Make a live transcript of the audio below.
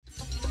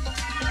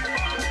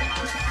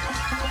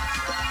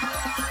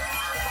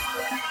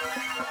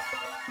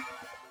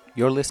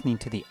You're listening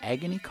to the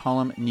Agony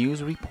Column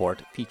News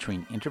Report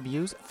featuring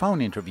interviews, phone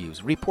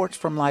interviews, reports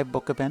from live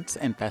book events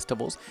and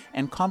festivals,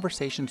 and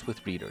conversations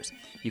with readers.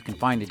 You can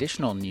find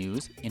additional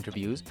news,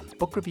 interviews,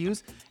 book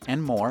reviews,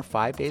 and more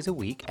 5 days a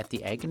week at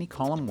the Agony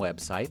Column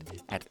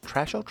website at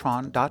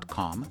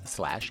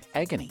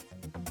trashotron.com/agony.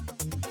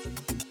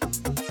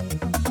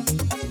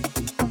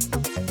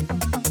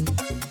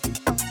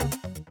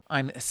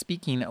 I'm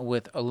speaking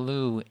with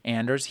Lou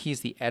Anders.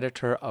 He's the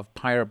editor of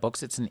Pyre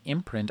Books. It's an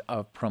imprint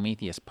of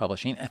Prometheus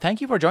Publishing. Thank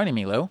you for joining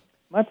me, Lou.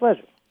 My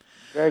pleasure.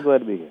 Very glad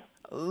to be here.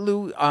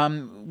 Lou,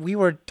 we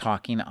were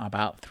talking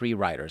about three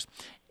writers,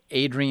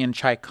 Adrian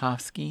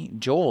Tchaikovsky,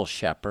 Joel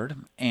Shepard,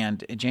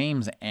 and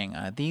James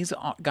Enge. These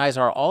guys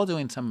are all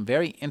doing some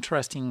very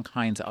interesting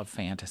kinds of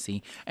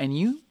fantasy, and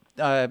you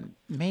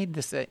made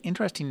this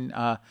interesting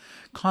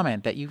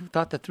comment that you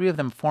thought the three of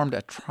them formed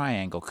a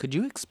triangle. Could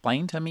you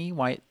explain to me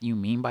what you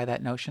mean by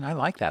that notion? I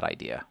like that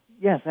idea.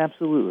 Yes,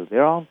 absolutely.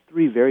 They're all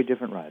three very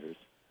different writers.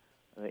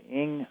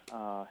 Enge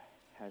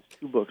has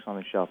two books on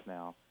the shelf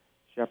now.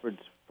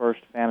 Shepard's first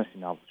fantasy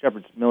novel,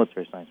 Shepard's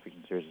military science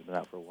fiction series has been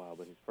out for a while,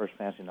 but his first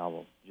fantasy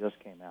novel just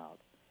came out.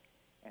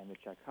 And the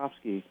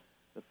Tchaikovsky,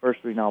 the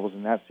first three novels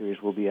in that series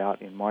will be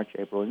out in March,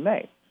 April, and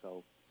May.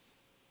 So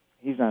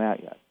he's not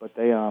out yet. But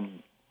they're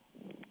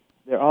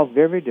all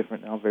very, very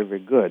different and all very, very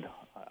good.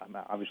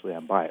 Obviously,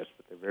 I'm biased,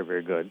 but they're very,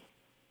 very good.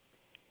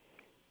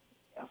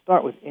 I'll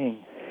start with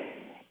Enge.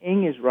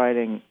 Enge's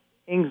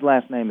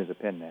last name is a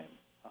pen name.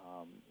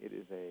 It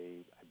is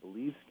I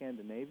believe,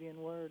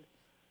 Scandinavian word.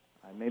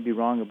 I may be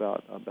wrong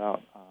about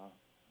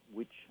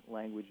which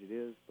language it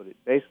is, but it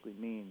basically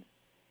means,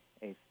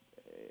 as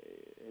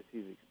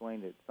he's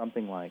explained it,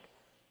 something like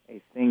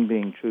a thing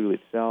being true to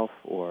itself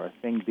or a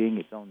thing being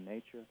its own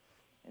nature.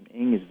 And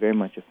Enge is very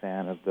much a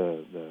fan of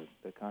the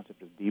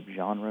concept of deep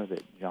genre,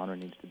 that genre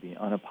needs to be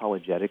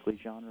unapologetically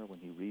genre. When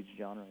he reads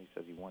genre, he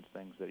says he wants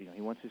things that,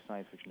 he wants his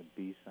science fiction to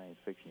be science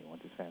fiction. He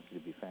wants his fantasy to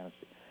be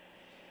fantasy.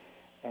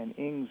 And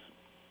Enge's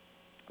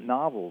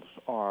novels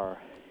are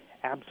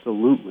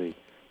absolutely,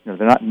 they're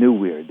not new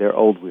weird, they're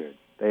old weird.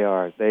 They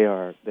are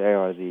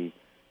the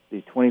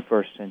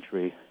 21st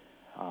century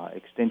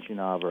extension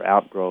of or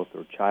outgrowth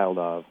or child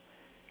of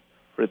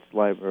Fritz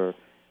Leiber,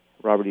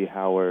 Robert E.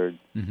 Howard,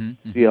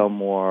 C.L.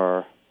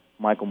 Moore,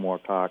 Michael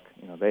Moorcock.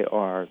 They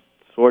are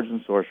swords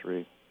and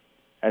sorcery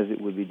as it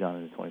would be done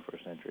in the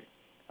 21st century.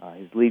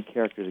 His lead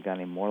character is a guy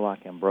named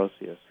Morlock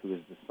Ambrosius, who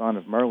is the son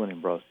of Merlin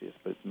Ambrosius,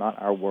 but it's not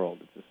our world.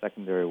 It's a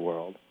secondary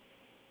world.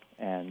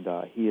 And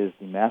he is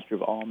the master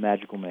of all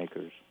magical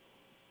makers.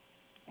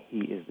 He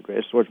is the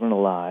greatest swordsman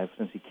alive,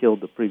 since he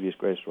killed the previous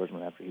greatest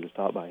swordsman after he was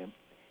taught by him.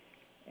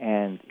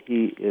 And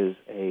he is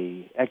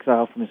an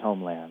exile from his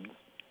homelands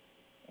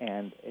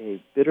and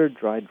a bitter,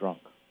 dry drunk.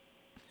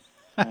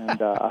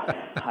 And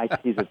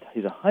he's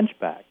a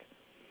hunchback.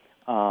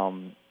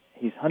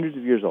 He's hundreds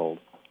of years old,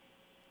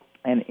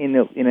 and in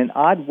an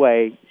odd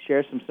way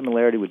shares some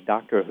similarity with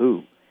Doctor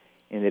Who,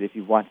 in that if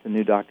you've watched the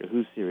new Doctor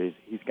Who series,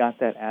 he's got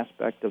that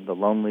aspect of the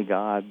lonely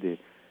god, the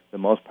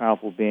most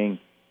powerful being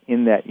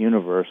in that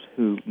universe,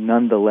 who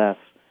nonetheless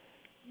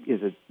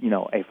is a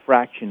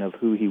fraction of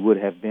who he would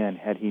have been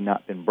had he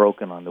not been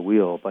broken on the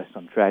wheel by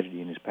some tragedy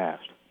in his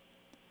past.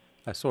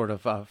 A sort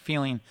of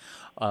feeling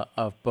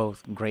of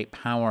both great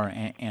power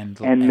and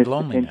missed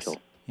loneliness. Potential.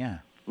 Yeah,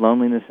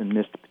 loneliness and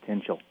missed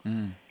potential.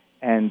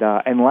 And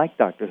like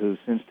Doctor Who,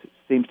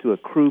 seems to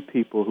accrue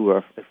people who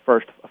are at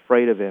first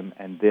afraid of him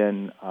and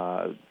then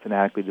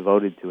fanatically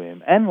devoted to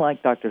him. And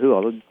like Doctor Who,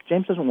 although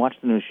James doesn't watch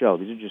the new show,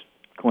 these are just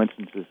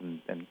coincidences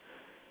and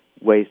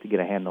ways to get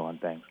a handle on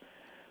things.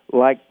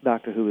 Like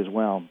Doctor Who as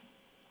well,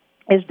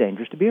 is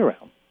dangerous to be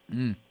around.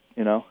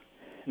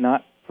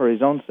 Not for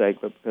his own sake,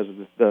 but because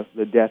of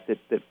the death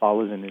that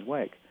follows in his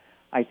wake.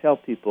 I tell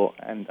people,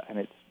 and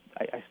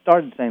I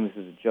started saying this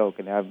as a joke,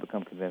 and now I've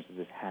become convinced that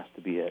this has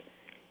to be it.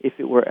 If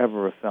it were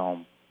ever a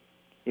film,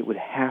 it would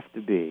have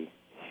to be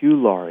Hugh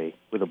Laurie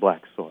with a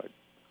black sword.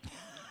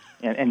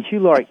 And Hugh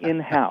Laurie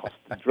in-house,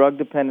 the drug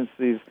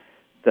dependencies,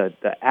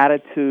 the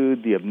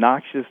attitude, the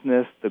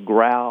obnoxiousness, the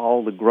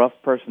growl, the gruff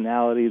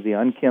personality, the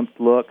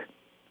unkempt look,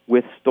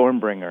 with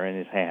Stormbringer in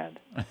his hand.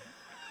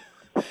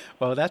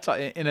 Well, that's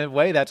in a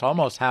way that's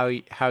almost how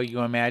you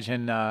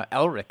imagine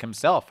Elric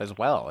himself as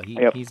well.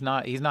 He's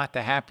not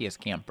the happiest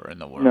camper in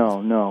the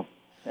world. No.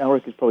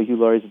 Elric is probably Hugh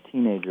Laurie as a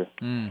teenager.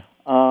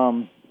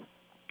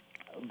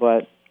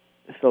 But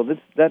so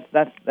that's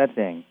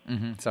Enge.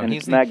 So and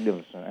he's it's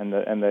magnificent,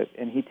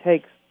 and he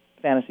takes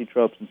fantasy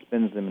tropes and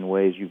spins them in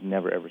ways you've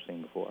never ever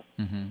seen before.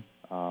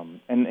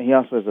 And he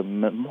also has a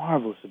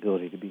marvelous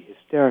ability to be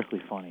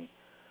hysterically funny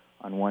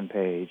on one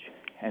page,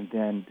 and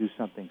then do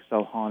something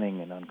so haunting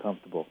and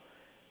uncomfortable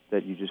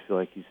that you just feel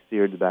like you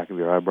seared the back of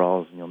your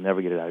eyebrows and you'll never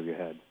get it out of your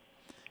head.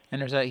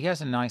 And he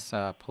has a nice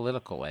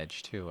political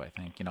edge too. I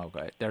think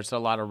there's a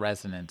lot of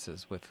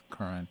resonances with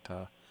current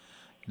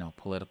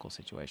political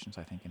situations.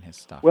 I think in his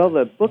stuff. Well,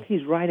 the book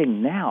he's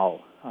writing now,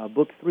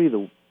 book 3,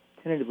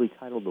 tentatively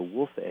titled The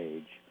Wolf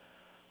Age,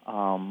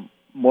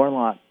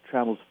 Morlock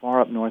travels far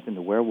up north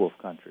into werewolf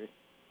country,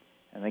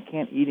 and they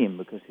can't eat him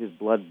because his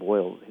blood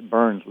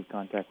burns with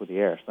contact with the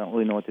air, so they don't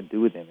really know what to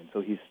do with him. And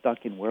so he's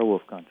stuck in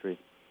werewolf country.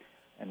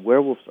 And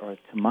werewolves are a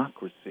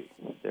democracy.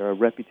 They're a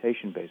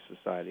reputation-based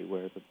society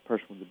where the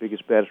person with the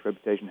biggest, baddest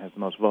reputation has the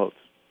most votes.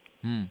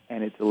 And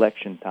it's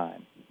election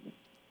time.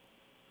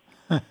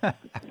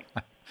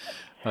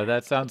 Well,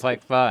 that sounds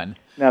like fun.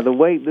 Now, the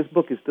way this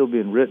book is still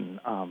being written,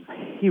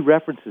 he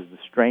references the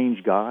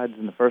strange gods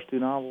in the first two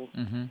novels.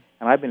 And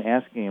I've been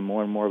asking him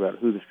more and more about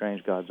who the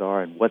strange gods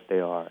are and what they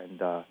are. And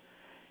the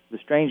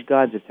strange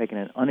gods have taken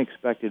an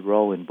unexpected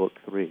role in book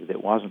 3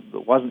 that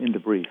wasn't in the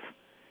brief.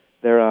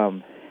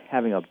 They're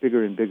having a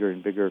bigger and bigger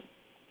and bigger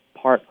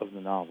part of the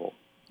novel.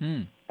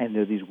 And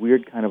they're these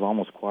weird kind of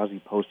almost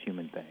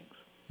quasi-post-human things.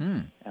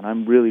 And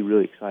I'm really,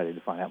 really excited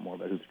to find out more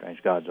about who the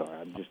strange gods are.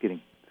 I'm just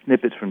getting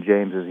snippets from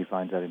James as he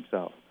finds out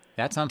himself.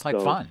 That sounds like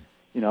fun.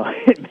 You know,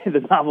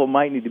 the novel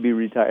might need to be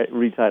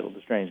retitled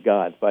The Strange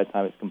Gods by the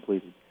time it's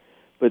completed.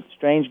 But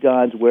strange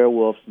gods,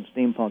 werewolves, and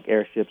steampunk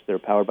airships that are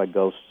powered by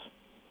ghosts,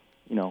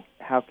 you know,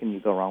 how can you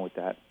go wrong with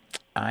that?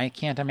 I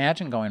can't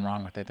imagine going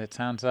wrong with it. It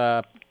sounds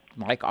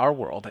like our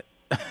world.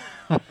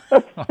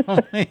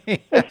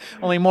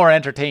 only more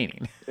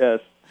entertaining.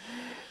 Yes.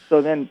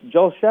 So then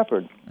Joel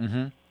Shepard.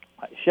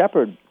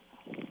 Shepard,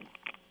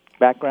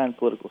 background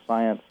political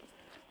science,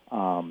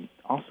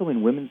 also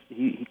in women's.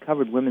 He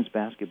covered women's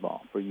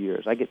basketball for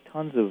years. I get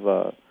tons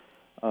of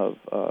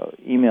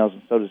emails,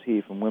 and so does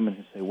he, from women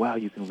who say, "Wow,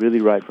 you can really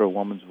write for a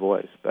woman's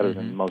voice better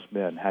than most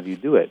men. How do you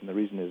do it?" And the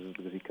reason is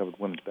because he covered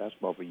women's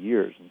basketball for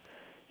years. And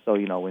so,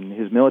 you know, in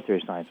his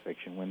military science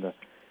fiction, when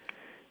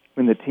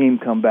the team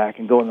come back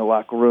and go in the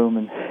locker room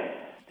and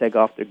take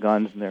off their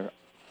guns and their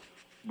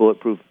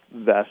bulletproof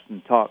vests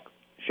and talk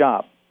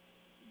shop,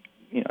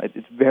 you know,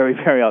 it's very,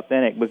 very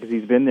authentic because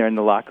he's been there in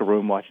the locker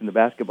room watching the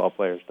basketball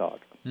players talk.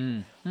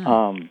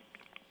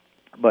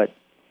 But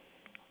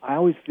I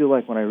always feel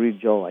like when I read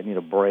Joel, I need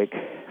a break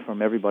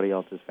from everybody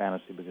else's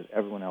fantasy because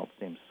everyone else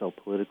seems so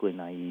politically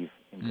naive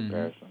in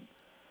comparison.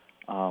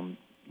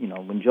 You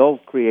know, when Joel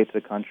creates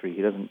a country,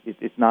 he doesn't.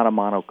 It's not a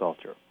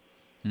monoculture.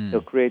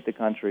 He'll create the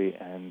country,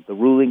 and the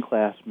ruling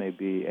class may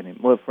be,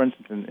 for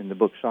instance, in the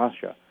book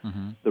Sasha,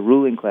 the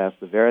ruling class,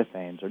 the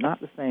Varathanes, are not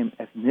the same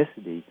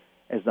ethnicity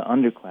as the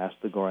underclass,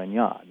 the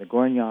Gorenya. The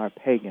Gorenya are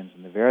pagans,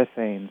 and the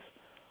Varathanes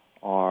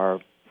are,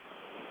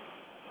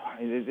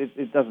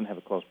 it doesn't have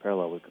a close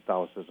parallel with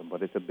Catholicism,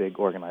 but it's a big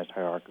organized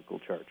hierarchical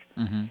church.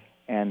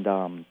 And,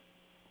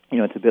 you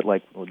know, it's a bit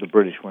like the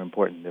British were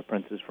important. They're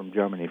princes from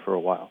Germany for a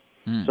while.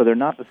 So they're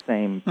not the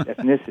same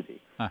ethnicity.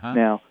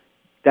 Now,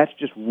 that's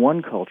just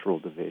one cultural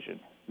division.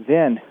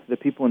 Then the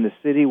people in the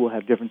city will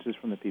have differences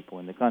from the people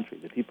in the country.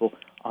 The people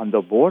on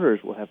the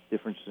borders will have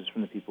differences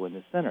from the people in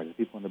the center. The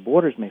people on the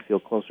borders may feel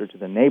closer to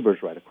the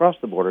neighbors right across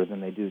the border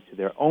than they do to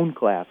their own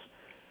class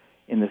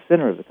in the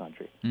center of the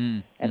country.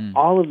 And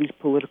all of these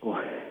political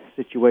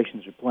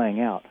situations are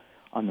playing out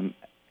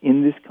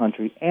in this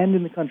country and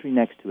in the country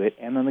next to it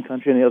and on the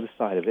country on the other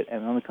side of it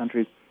and on the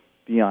country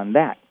beyond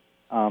that.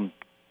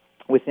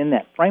 Within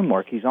that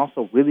framework, he's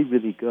also really,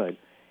 really good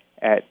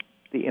at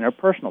the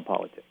interpersonal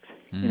politics.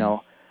 You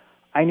know,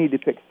 I need to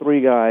pick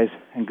 3 guys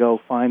and go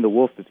find the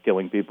wolf that's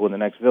killing people in the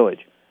next village.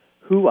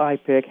 Who I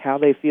pick, how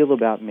they feel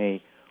about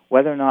me,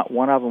 whether or not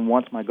one of them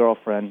wants my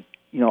girlfriend,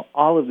 you know,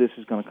 all of this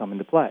is going to come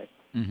into play.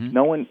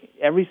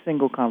 Every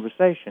single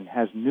conversation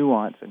has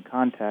nuance and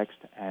context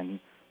and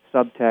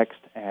subtext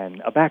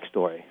and a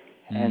backstory.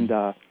 And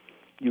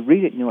you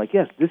read it and you're like,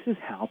 yes, this is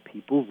how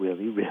people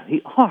really,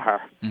 really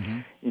are.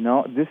 You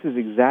know, this is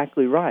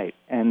exactly right.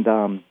 And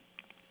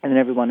then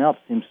everyone else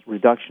seems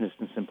reductionist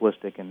and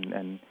simplistic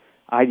and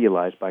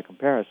idealized by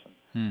comparison.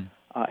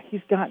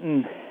 He's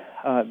gotten,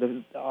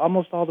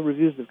 almost all the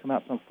reviews that have come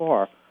out so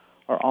far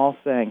are all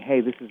saying,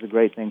 hey, this is a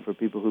great thing for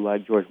people who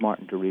like George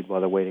Martin to read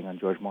while they're waiting on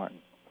George Martin.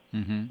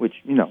 Which,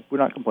 you know, we're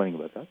not complaining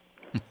about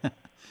that.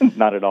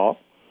 Not at all.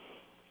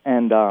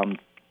 And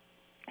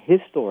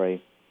his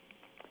story,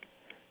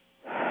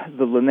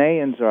 the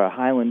Linnaeans are a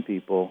Highland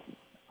people.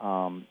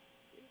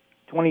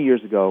 20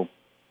 years ago,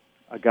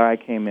 a guy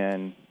came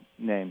in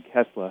named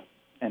Kessler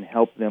and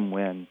helped them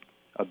win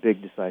a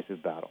big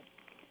decisive battle.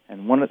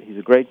 And he's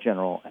a great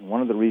general, and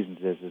one of the reasons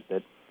is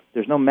that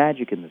there's no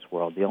magic in this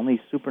world. The only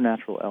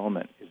supernatural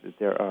element is that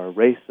there are a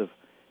race of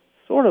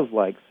sort of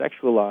like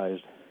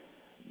sexualized,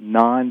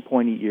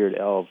 non-pointy-eared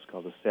elves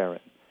called the Seren.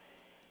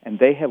 And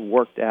they have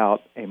worked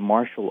out a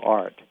martial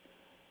art,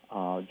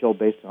 Joel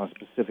based it on a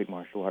specific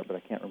martial art, but I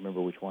can't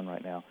remember which one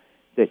right now,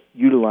 that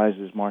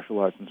utilizes martial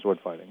arts and sword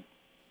fighting.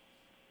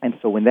 And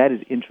so when that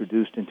is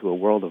introduced into a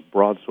world of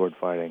broadsword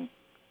fighting,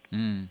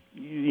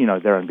 you know,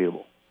 they're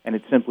unbeatable. And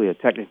it's simply a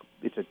technique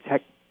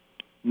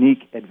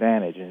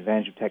advantage, an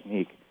advantage of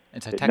technique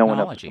that no one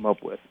else has come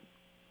up with.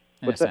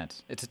 In a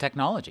sense. It's a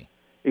technology.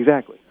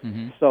 Exactly.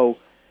 So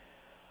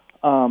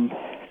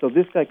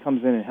this guy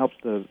comes in and helps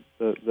the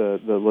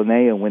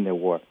Linnea win their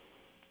war.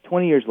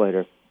 20 years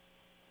later,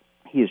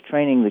 he is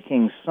training the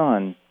king's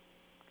son,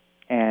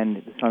 and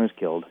the son is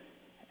killed.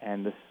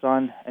 And the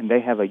son, and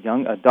they have a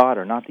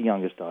daughter, not the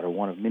youngest daughter,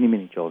 one of many,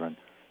 many children,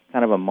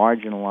 kind of a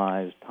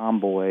marginalized,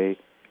 tomboy,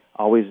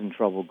 always in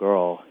trouble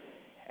girl,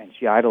 and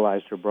she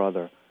idolized her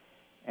brother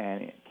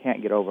and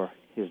can't get over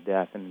his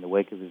death. And in the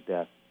wake of his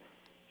death,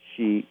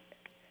 she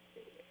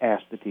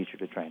asked the teacher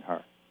to train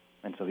her.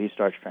 And so he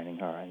starts training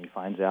her, and he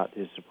finds out, to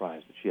his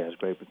surprise, that she has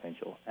great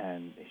potential.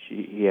 And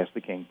he asks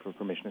the king for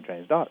permission to train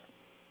his daughter.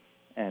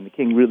 And the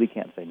king really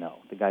can't say no.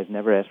 The guy's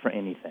never asked for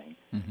anything.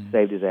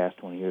 Saved his ass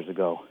 20 years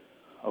ago.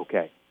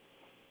 Okay.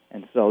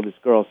 And so this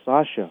girl,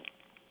 Sasha,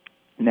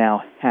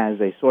 now has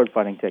a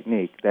sword-fighting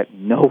technique that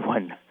no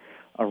one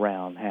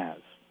around has.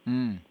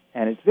 And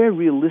it's very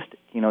realistic.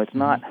 You know, it's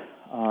not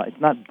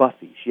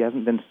Buffy. She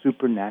hasn't been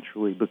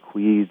supernaturally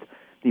bequeathed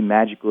the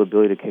magical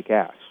ability to kick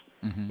ass.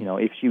 You know,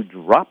 if she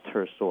dropped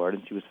her sword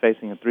and she was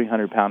facing a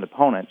 300-pound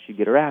opponent, she'd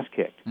get her ass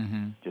kicked,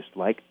 just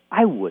like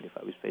I would if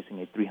I was facing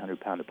a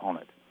 300-pound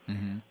opponent.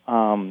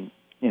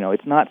 You know,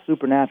 it's not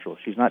supernatural.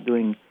 She's not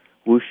doing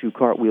wushu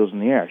cartwheels in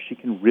the air. She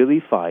can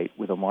really fight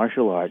with a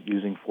martial art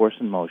using force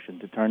and motion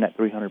to turn that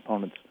 300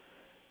 opponent's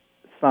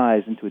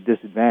size into a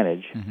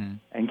disadvantage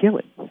and kill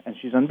it. And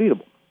she's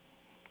unbeatable.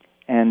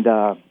 And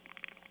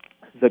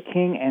the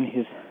king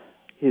and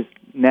his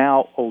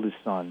now oldest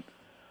son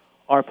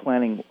are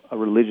planning a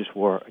religious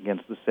war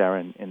against the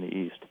Saren in the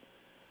east.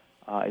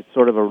 It's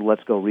sort of a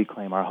let's go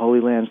reclaim our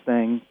Holy Lands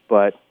thing,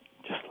 but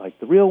just like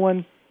the real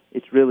one,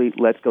 it's really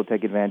let's go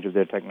take advantage of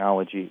their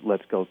technology,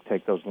 let's go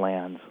take those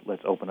lands,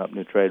 let's open up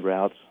new trade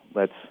routes,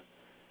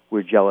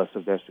 we're jealous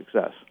of their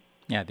success.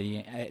 Yeah,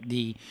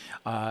 the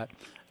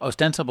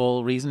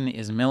ostensible reason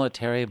is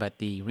military, but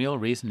the real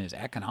reason is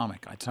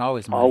economic. It's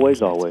always money.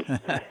 Always.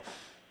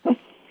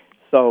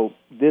 So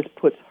this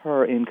puts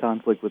her in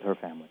conflict with her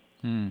family.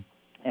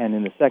 And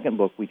in the second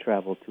book, we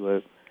travel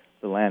to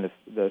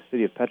the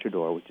city of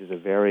Petrodor, which is a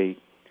very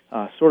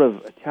sort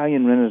of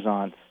Italian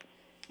Renaissance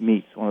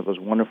meets one of those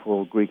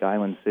wonderful Greek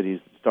island cities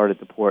that start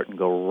at the port and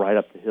go right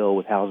up the hill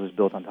with houses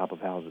built on top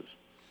of houses.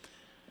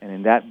 And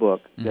in that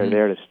book, they're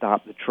there to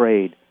stop the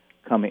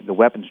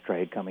weapons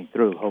trade coming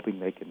through, hoping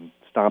they can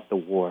stop the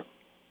war,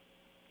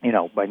 you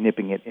know, by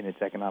nipping it in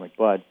its economic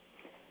bud.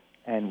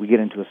 And we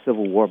get into a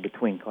civil war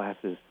between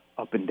classes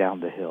up and down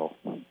the hill.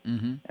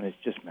 And it's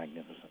just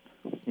magnificent.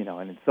 You know,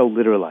 and it's so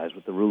literalized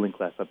with the ruling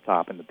class up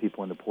top and the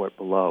people in the port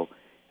below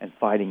and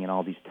fighting in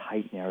all these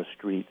tight, narrow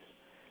streets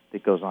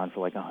that goes on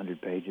for like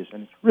 100 pages.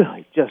 And it's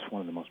really just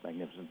one of the most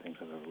magnificent things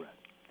I've ever read.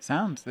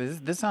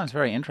 This sounds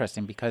very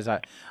interesting because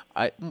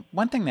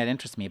one thing that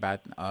interests me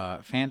about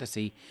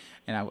fantasy,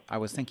 and I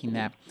was thinking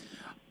that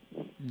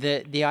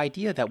the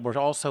idea that we're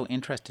also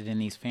interested in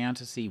these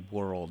fantasy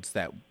worlds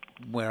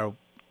where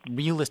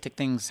realistic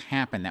things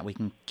happen that we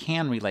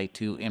can relate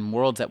to in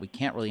worlds that we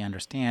can't really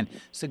understand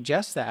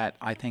suggests that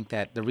I think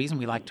that the reason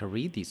we like to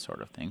read these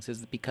sort of things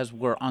is because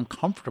we're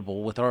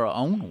uncomfortable with our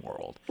own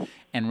world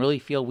and really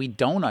feel we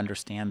don't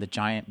understand the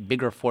giant,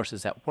 bigger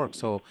forces at work.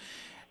 So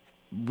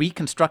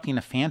reconstructing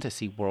a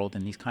fantasy world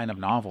in these kind of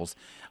novels,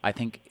 I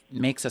think,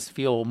 makes us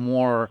feel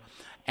more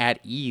at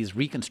ease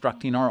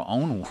reconstructing our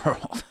own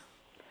world.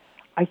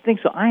 I think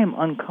so. I am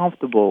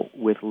uncomfortable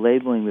with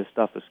labeling this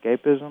stuff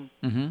escapism.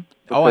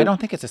 Oh, I don't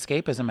think it's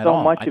escapism at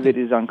all. So much of it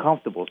is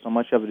uncomfortable. So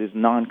much of it is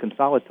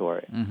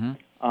non-consolatory.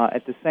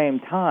 At the same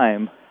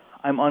time,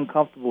 I'm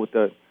uncomfortable with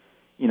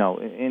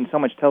in so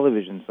much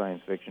television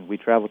science fiction, we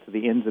travel to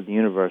the ends of the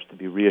universe to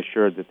be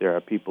reassured that there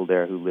are people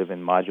there who live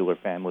in modular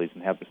families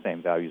and have the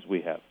same values we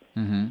have.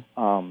 And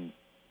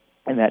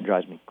that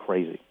drives me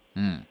crazy.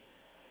 And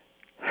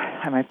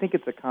I think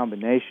it's a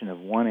combination of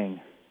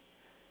wanting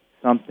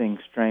something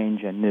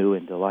strange and new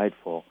and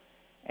delightful,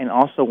 and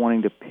also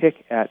wanting to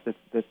pick at the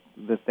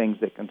things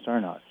that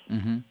concern us.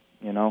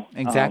 You know,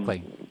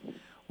 exactly.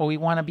 Well, we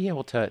want to be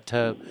able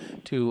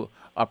to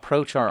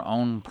approach our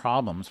own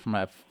problems from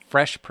a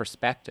fresh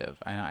perspective,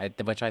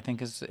 which I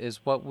think is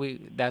what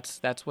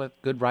that's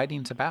what good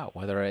writing's about.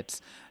 Whether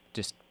it's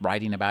just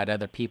writing about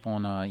other people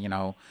in a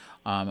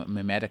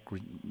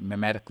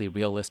mimetically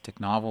realistic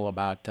novel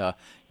about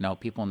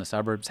people in the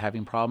suburbs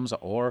having problems,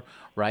 or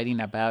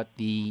writing about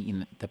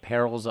the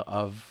perils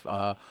of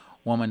a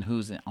woman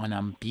who's an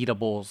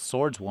unbeatable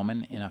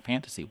swordswoman in a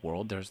fantasy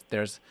world.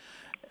 There's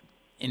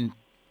in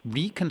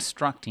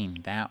reconstructing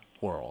that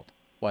world,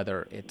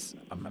 whether it's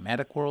a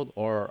mimetic world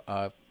or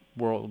a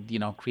world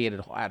created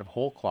out of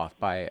whole cloth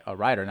by a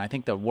writer, and I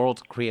think the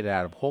worlds created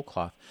out of whole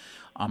cloth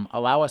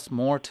allow us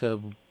more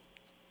to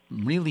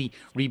really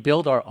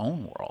rebuild our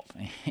own world,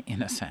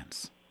 in a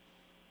sense.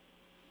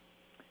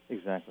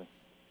 Exactly.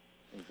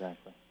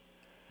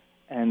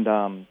 And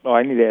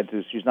I need to add to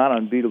this, she's not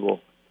unbeatable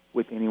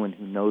with anyone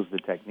who knows the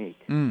technique.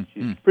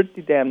 She's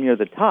pretty damn near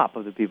the top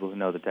of the people who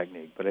know the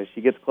technique, but as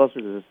she gets closer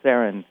to the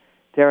Saren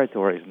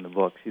territories in the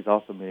book, she's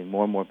also meeting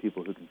more and more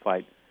people who can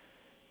fight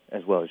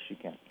as well as she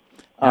can.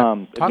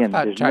 Talk again,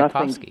 about there's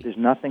Tchaikovsky. There's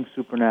nothing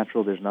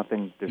supernatural. There's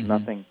nothing. There's no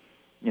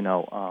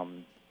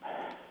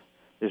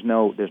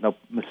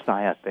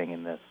Messiah thing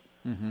in this.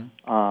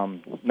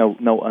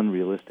 No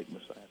unrealistic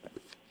Messiah thing.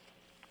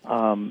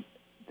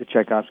 The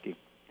Tchaikovsky.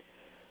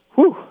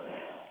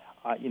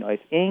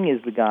 If Ing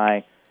is the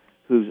guy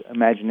whose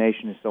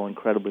imagination is so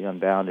incredibly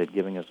unbounded,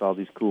 giving us all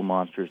these cool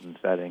monsters and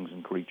settings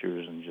and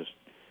creatures and just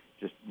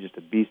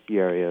a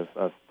bestiary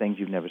of things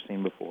you've never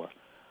seen before.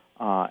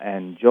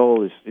 And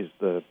Joel is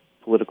the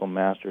political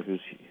master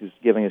who's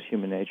giving us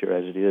human nature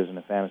as it is in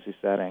a fantasy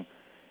setting.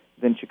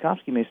 Then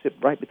Tchaikovsky may sit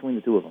right between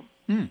the two of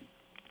them.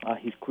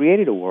 He's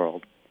created a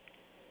world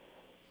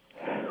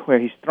where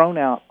he's thrown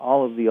out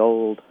all of the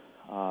old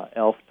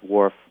elf,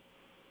 dwarf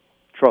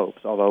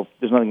tropes, although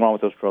there's nothing wrong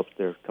with those tropes,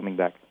 they're coming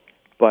back.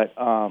 But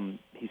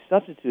he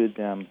substituted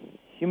them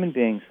human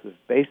beings who have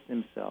based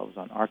themselves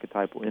on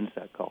archetypal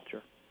insect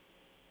culture,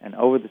 and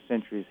over the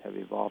centuries have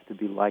evolved to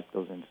be like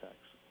those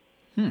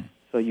insects.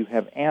 So you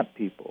have ant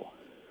people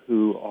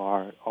who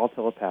are all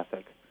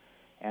telepathic.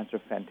 Ants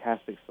are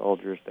fantastic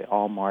soldiers. They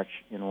all march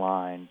in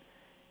line.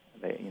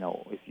 They,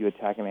 if you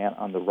attack an ant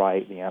on the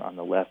right, the ant on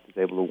the left is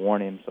able to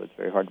warn him, so it's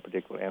very hard to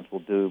predict what ants will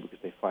do because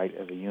they fight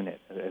as a unit,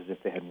 as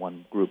if they had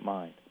one group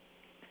mind.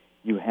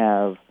 You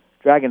have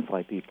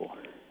dragonfly people,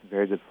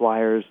 very good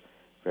flyers,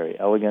 very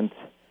elegant,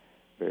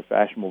 very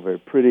fashionable, very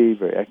pretty,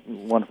 very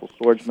wonderful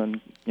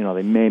swordsmen.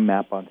 They may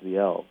map onto the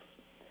elves.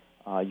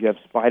 You have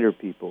spider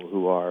people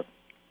who are,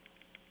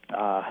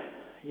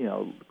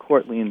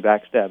 courtly and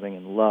backstabbing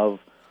and love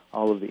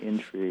all of the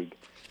intrigue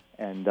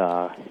and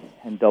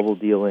double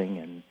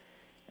dealing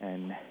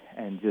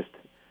and just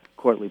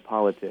courtly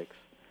politics.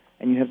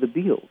 And you have the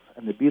beetles,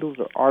 and the beetles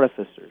are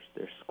artificers.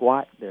 They're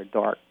squat, they're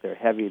dark, they're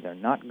heavy, they're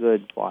not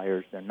good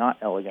flyers, they're not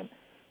elegant,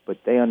 but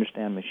they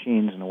understand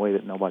machines in a way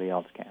that nobody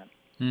else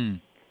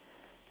can.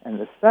 And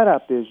the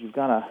setup is you've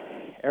got an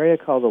area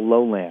called the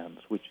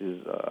Lowlands, which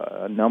is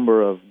a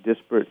number of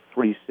disparate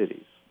free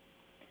cities.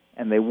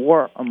 And they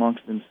war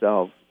amongst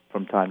themselves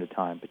from time to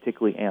time,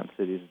 particularly ant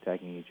cities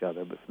attacking each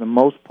other, but for the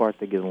most part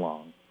they get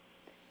along.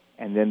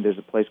 And then there's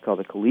a place called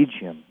the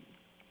Collegium,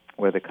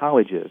 where the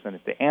college is, and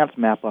if the ants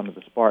map onto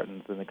the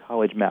Spartans, then the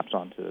college maps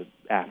onto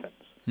Athens.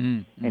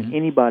 And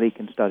anybody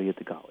can study at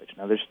the college.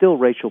 Now, there's still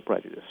racial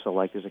prejudice, so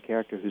like there's a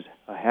character who's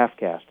a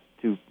half-caste,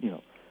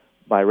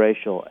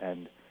 biracial,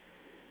 and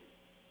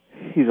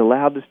he's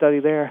allowed to study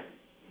there.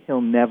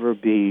 He'll never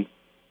be,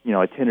 a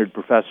tenured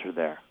professor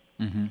there.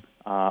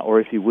 Or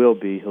if he will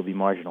be, he'll be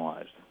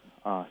marginalized.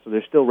 So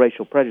there's still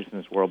racial prejudice in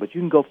this world, but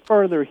you can go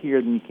further here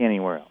than you can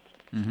anywhere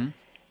else.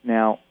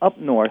 Now, up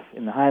north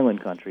in the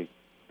Highland country,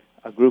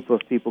 a group of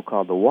people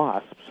called the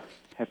Wasps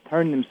have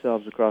turned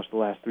themselves across the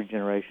last 3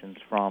 generations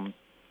from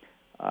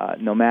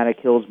nomadic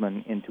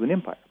hillsmen into an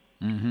empire.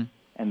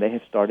 And they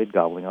have started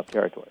gobbling up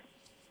territory.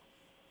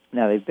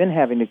 Now, they've been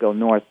having to go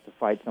north to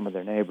fight some of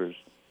their neighbors,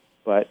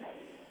 but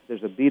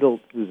there's a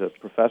beetle who's a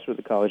professor at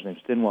the college named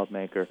Stinwald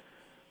Maker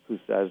who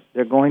says,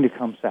 they're going to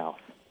come south.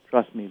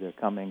 Trust me, they're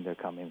coming.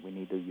 We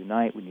need to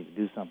unite. We need to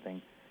do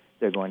something.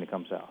 They're going to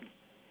come south.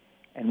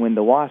 And when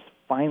the Wasps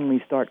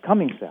finally start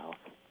coming south,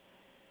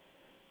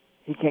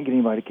 he can't get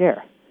anybody to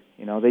care.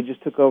 They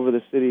just took over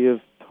the city of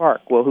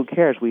Tark. Well, who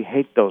cares? We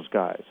hate those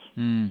guys.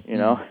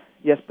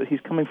 Yes, but he's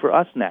coming for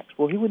us next.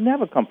 Well, he would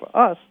never come for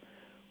us.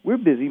 We're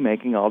busy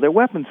making all their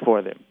weapons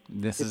for them.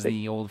 This is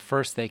the old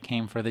first they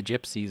came for the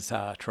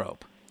gypsies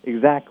trope.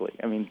 Exactly.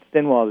 I mean,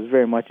 Stinwald is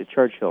very much a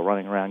Churchill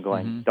running around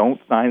going, don't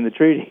sign the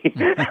treaty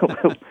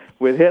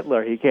with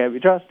Hitler. He can't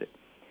be trusted.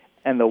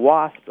 And the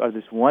Wasps are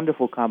this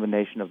wonderful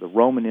combination of the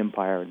Roman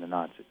Empire and the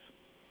Nazis.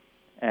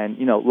 And,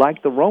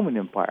 like the Roman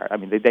Empire, I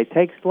mean, they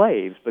take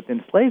slaves, but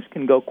then slaves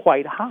can go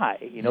quite high.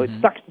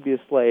 It sucks to be a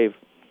slave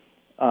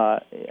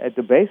at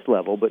the base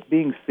level, but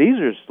being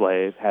Caesar's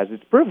slave has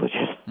its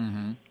privileges.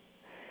 And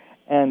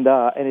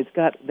it's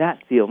got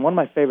that feel. And one of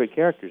my favorite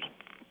characters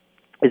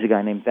is a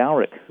guy named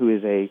Thalric, who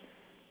is a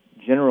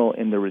general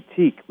in the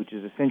Retique, which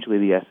is essentially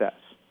the SS.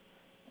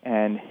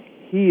 And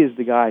he is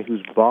the guy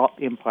who's bought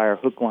Empire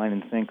hook, line,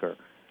 and sinker.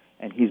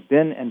 And he's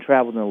been and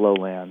traveled in the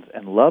lowlands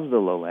and loves the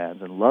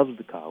lowlands and loves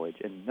the college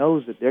and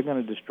knows that they're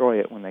going to destroy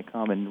it when they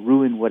come and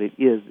ruin what it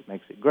is that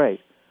makes it great.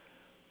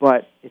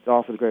 But it's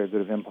all for the greater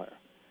good of Empire.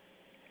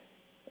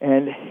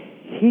 And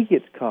he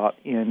gets caught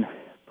in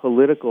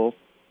political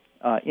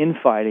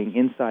infighting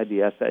inside the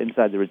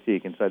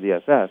Retique, inside the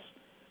SS,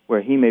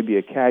 where he may be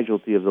a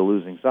casualty of the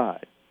losing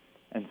side.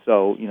 And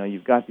so,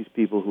 you've got these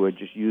people who are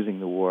just using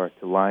the war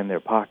to line their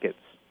pockets.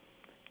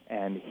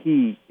 And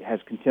he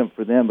has contempt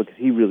for them because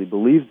he really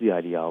believes the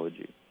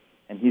ideology.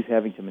 And he's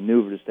having to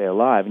maneuver to stay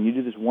alive. And you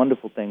do this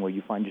wonderful thing where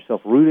you find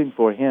yourself rooting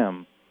for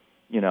him,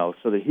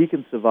 so that he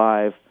can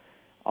survive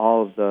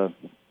all of the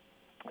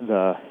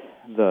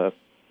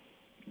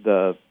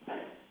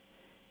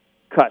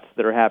cuts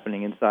that are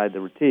happening inside the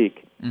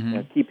Retique.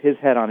 Keep his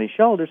head on his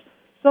shoulders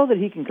so that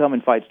he can come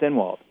and fight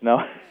Stinwald.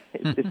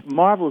 It's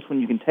marvelous when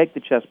you can take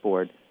the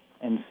chessboard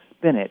and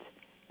spin it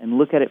and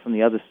look at it from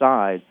the other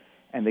side,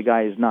 and the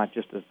guy is not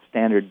just a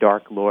standard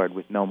dark lord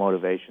with no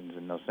motivations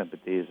and no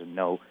sympathies and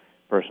no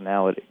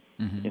personality.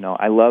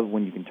 I love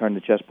when you can turn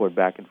the chessboard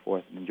back and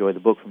forth and enjoy the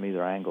book from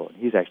either angle. And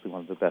he's actually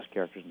one of the best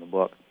characters in the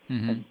book.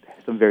 And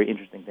some very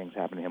interesting things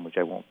happen to him, which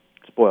I won't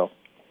spoil.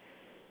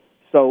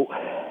 So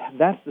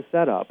that's the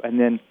setup. And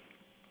then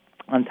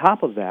on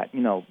top of that,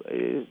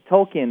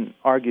 Tolkien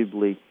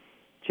arguably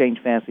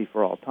changed fantasy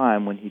for all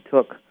time when he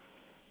took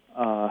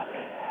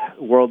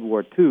World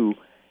War II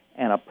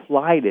and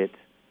applied it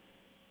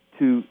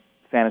to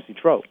fantasy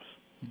tropes.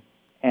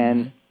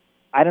 And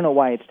I don't know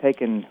why it's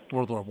taken...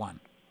 World War I.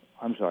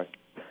 I'm sorry.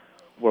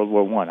 World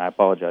War I. I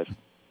apologize.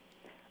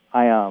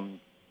 I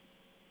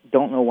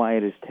don't know why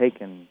it has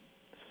taken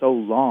so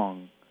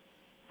long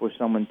for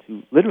someone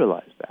to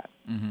literalize that.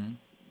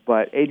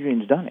 But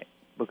Adrian's done it,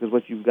 because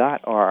what you've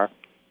got are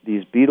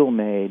these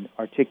Beetle-made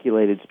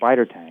articulated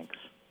spider tanks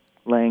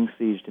laying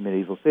siege to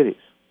medieval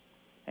cities.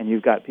 And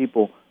you've got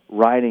people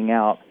riding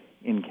out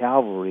in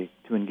cavalry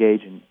to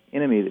engage an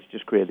enemy that's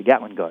just created the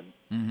Gatling gun.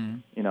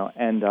 You know,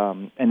 and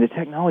the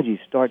technology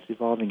starts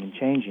evolving and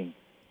changing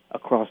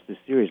across this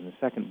series. In the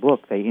second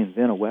book, they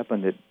invent a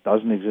weapon that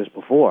doesn't exist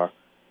before,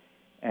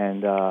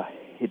 and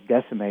it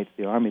decimates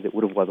the army that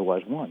would have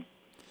otherwise won.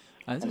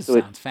 This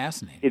sounds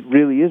fascinating. It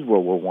really is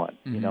World War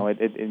I. You know,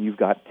 and you've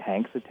got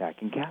tanks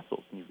attacking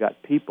castles, and you've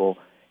got people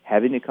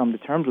having to come to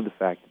terms with the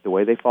fact that the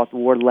way they fought the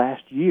war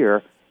last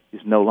year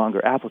is no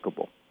longer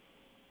applicable.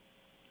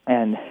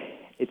 And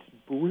it's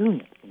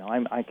brilliant. You know,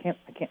 I can't.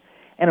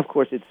 And of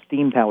course, it's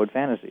steam-powered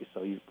fantasy,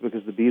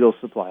 because the Beatles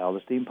supply all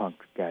the steampunk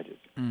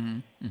gadgets.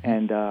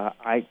 And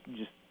I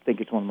just think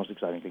it's one of the most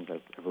exciting things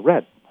I've ever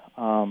read.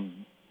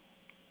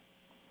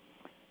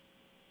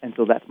 And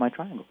so that's my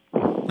triangle.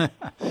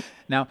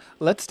 Now,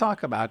 let's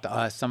talk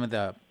about some of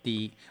the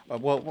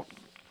well,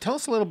 tell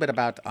us a little bit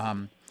about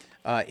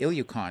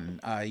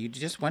ILUCon. You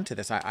just went to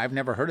this. I've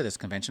never heard of this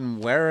convention.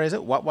 Where is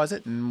it? What was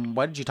it? And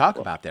what did you talk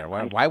about there?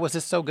 Why was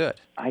this so good?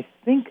 I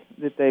think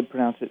that they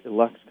pronounce it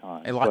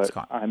ILUXCon. ILUXCon.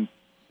 But I'm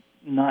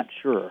not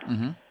sure.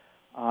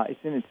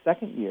 It's in its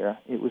second year.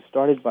 It was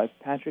started by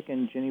Patrick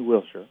and Jenny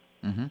Wilshire.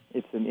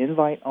 It's an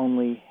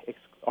invite-only,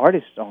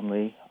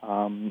 artist-only,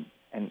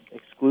 and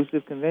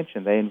exclusive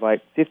convention. They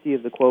invite 50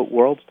 of the, quote,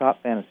 world's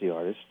top fantasy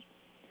artists,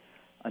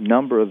 a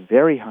number of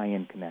very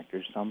high-end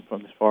connectors, some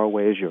from as far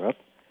away as Europe.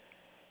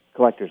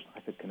 Collectors,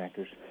 I said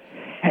connectors.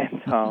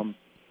 And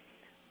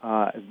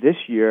this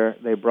year,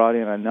 they brought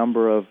in a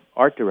number of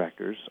art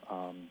directors.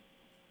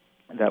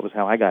 That was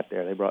how I got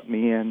there. They brought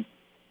me in,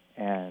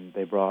 and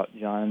they brought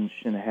John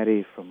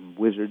Shinahedi from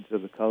Wizards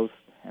of the Coast,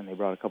 and they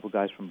brought a couple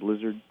guys from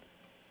Blizzard,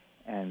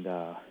 and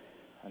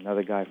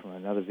another guy from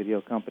another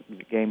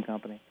game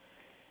company.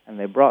 And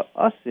they brought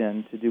us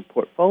in to do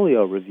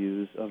portfolio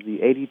reviews of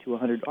the 80 to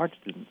 100 art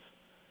students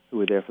who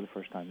were there for the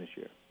first time this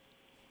year.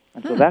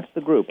 And so that's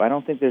the group. I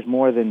don't think there's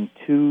more than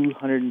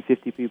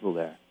 250 people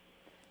there,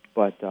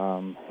 but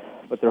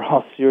they're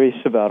all serious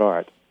about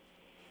art.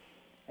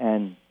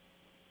 And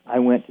I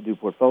went to do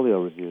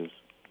portfolio reviews,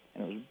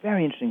 and it was a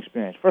very interesting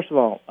experience. First of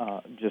all,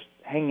 just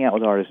hanging out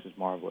with artists is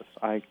marvelous.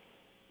 I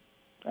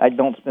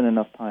don't spend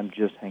enough time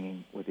just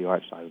hanging with the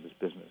art side of this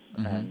business,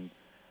 and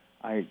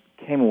I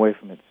came away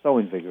from it so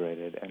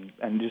invigorated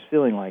and just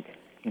feeling like,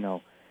 you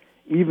know,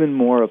 even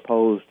more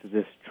opposed to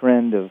this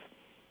trend of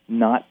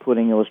not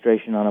putting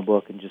illustration on a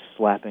book and just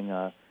slapping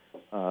a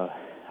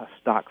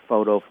stock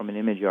photo from an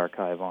image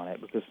archive on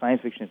it, because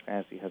science fiction and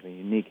fantasy has a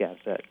unique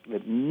asset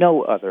that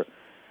no other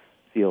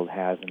field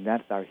has, and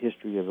that's our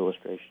history of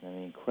illustration and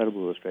the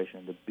incredible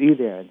illustration. To be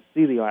there and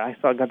see the art,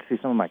 I got to see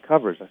some of my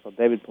covers. I saw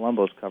David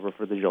Palumbo's cover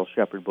for the Joel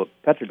Shepard book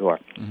Petrodor,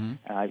 and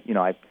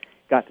I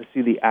got to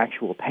see the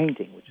actual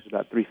painting, which is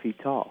about 3 feet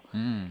tall,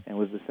 and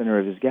was the center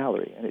of his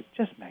gallery, and it's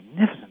just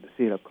magnificent to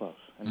see it up close.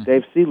 And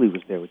Dave Seeley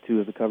was there with 2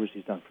 of the covers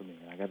he's done for me,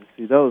 and I got to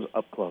see those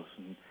up close,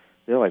 and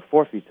they're like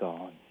 4 feet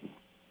tall. And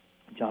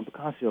John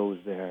Picasso was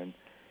there, and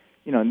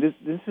you know, and this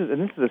is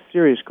a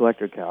serious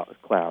collector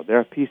cloud. There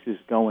are pieces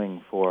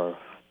going for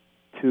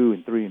 $2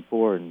 and $3 and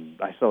 $4,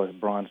 and I saw a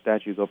bronze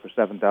statue go for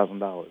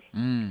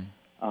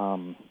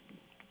 $7,000.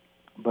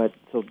 But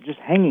so just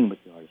hanging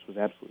with the artists was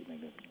absolutely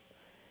magnificent,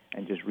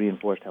 and just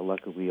reinforced how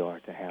lucky we are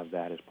to have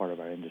that as part of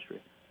our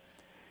industry.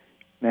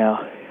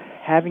 Now,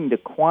 having to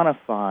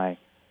quantify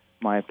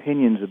my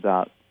opinions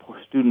about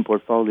student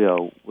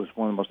portfolio was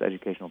one of the most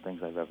educational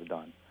things I've ever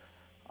done.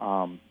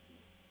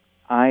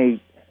 I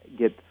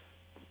get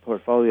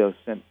portfolios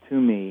sent to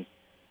me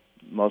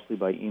mostly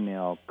by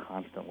email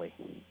constantly.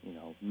 You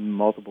know,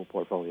 multiple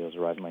portfolios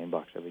arrive in my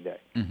inbox every day.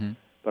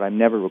 But I'm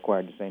never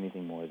required to say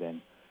anything more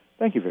than,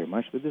 thank you very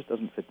much, but this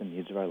doesn't fit the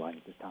needs of our line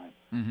at this time.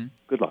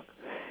 Good luck.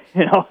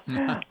 You know,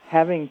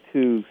 having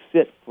to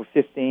sit for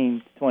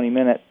 15 to 20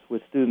 minutes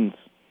with students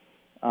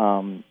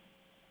and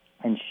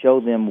show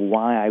them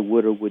why I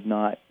would or would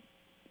not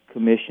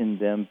commission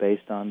them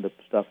based on the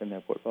stuff in their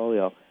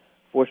portfolio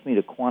forced me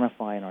to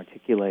quantify and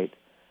articulate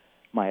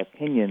my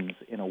opinions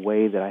in a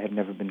way that I had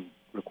never been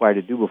required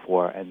to do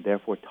before, and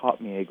therefore taught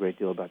me a great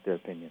deal about their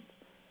opinions,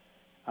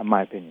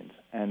 my opinions.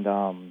 And,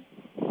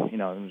 you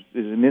know, it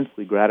was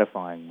immensely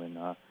gratifying when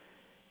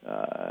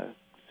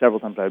several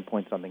times I would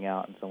point something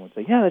out and someone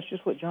would say, yeah, that's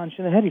just what John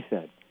Shinahedi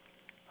said.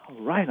 All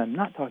right, I'm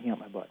not talking out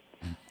my butt.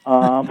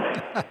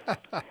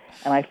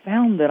 And I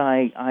found that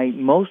I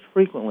most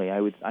frequently I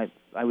would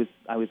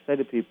say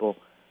to people,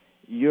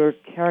 your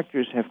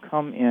characters have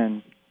come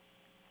in.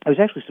 I was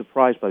actually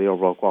surprised by the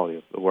overall quality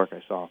of the work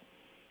I saw.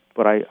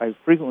 But I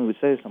frequently would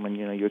say to someone,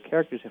 your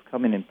characters have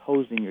come in and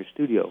posed in your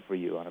studio for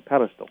you on a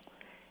pedestal.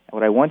 And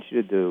what I want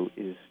you to do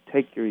is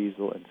take your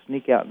easel and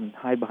sneak out and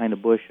hide behind a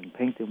bush and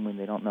paint them when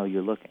they don't know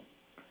you're looking.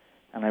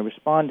 And I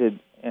responded,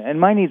 and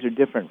my needs are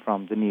different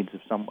from the needs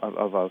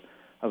of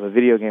a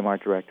video game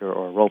art director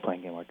or a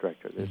role-playing game art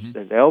director.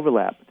 They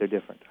overlap, but they're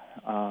different.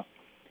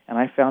 And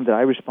I found that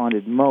I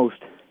responded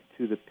most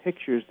to the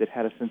pictures that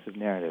had a sense of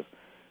narrative,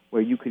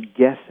 where you could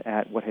guess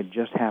at what had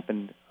just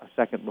happened a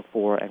second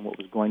before and what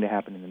was going to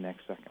happen in the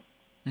next second.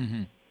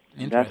 Mm-hmm.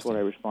 And that's what I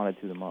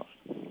responded to the most.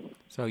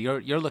 So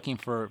you're looking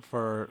for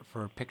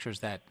pictures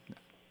that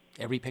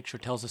every picture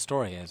tells a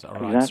story, as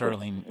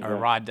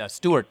Rod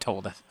Stewart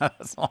told us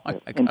so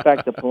long ago. In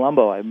fact, the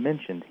Palumbo I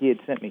mentioned, he had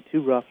sent me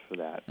 2 roughs for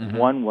that. Mm-hmm.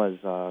 One was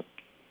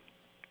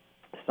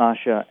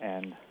Sasha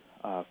and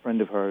a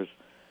friend of hers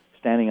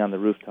standing on the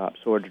rooftop,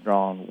 swords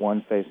drawn,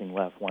 one facing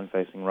left, one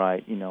facing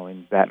right,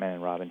 in Batman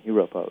and Robin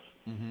hero pose.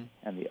 Mm-hmm.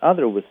 And the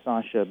other was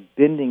Sasha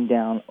bending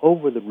down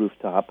over the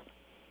rooftop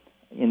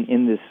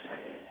in this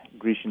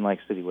Grecian-like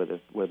city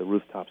where the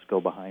rooftops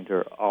go behind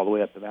her all the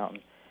way up the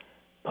mountain,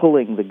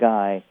 pulling the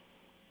guy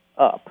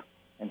up,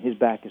 and his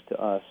back is to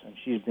us, and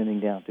she's bending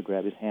down to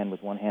grab his hand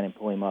with one hand and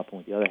pull him up, and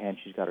with the other hand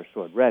she's got her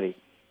sword ready.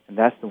 And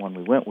that's the one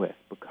we went with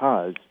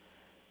because,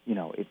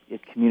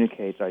 it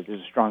communicates, all right,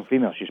 there's a strong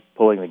female, she's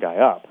pulling the guy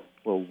up.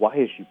 Well, why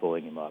is she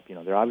pulling him up?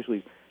 They're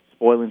obviously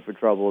spoiling for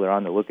trouble, they're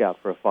on the lookout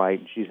for a fight,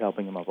 and she's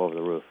helping him up over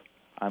the roof.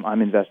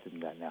 I'm invested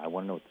in that now. I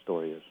want to know what the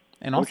story is.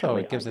 And also,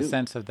 it gives a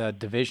sense of the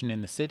division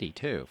in the city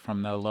too,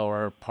 from the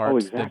lower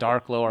parts, the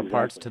dark lower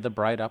parts, to the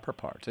bright upper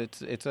parts.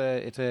 It's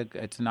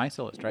a nice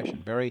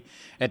illustration.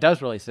 It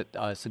does really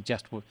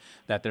suggest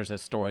that there's a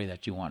story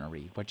that you want to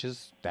read,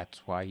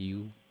 that's why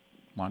you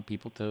want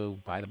people to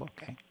buy the book.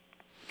 Okay.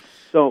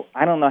 So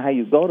I don't know how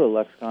you go to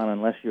Lexicon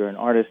unless you're an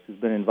artist who's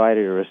been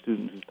invited or a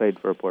student who's paid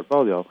for a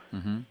portfolio.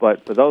 Mm-hmm.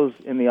 But for those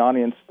in the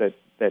audience that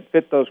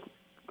fit those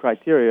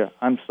criteria,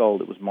 I'm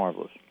sold. It was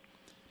marvelous.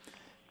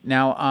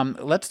 Now,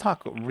 let's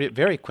talk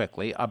very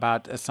quickly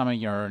about some of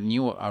your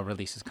new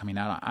releases coming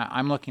out.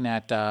 I'm looking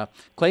at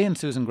Clay and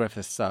Susan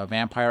Griffith's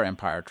Vampire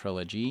Empire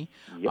trilogy.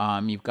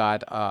 Yep. You've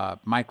got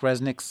Mike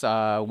Resnick's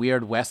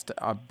Weird West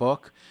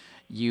book.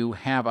 You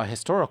have a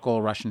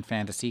historical Russian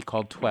fantasy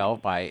called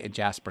 12 by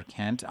Jasper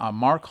Kent.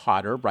 Mark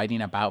Hodder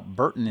writing about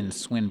Burton and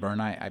Swinburne.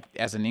 I,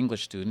 as an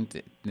English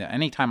student,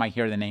 anytime I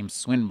hear the name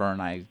Swinburne,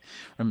 I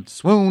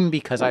swoon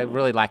because I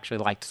really actually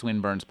liked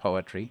Swinburne's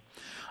poetry.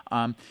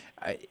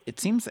 It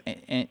seems,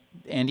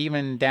 and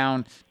even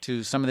down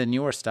to some of the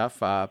newer stuff,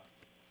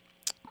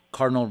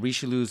 Cardinal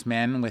Richelieu's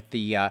Men with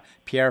the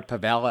Pierre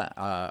Pavel,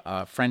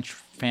 French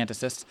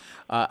fantasist.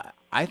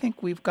 I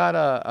think we've got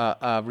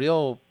a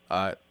real,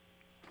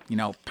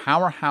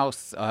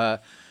 powerhouse,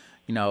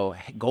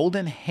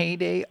 golden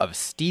heyday of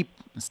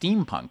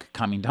steampunk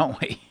coming, don't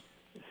we?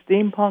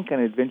 Steampunk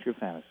and adventure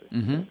fantasy.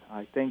 Mm-hmm.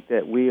 I think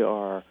that we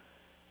have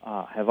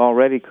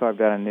already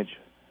carved out a niche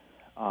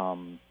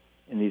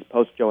in these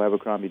post-Joe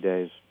Abercrombie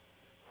days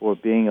for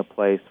being a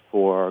place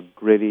for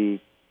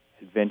gritty,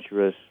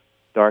 adventurous,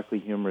 darkly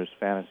humorous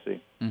fantasy.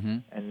 Mm-hmm.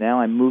 And now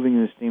I'm moving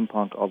into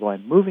steampunk, although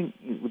I'm moving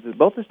with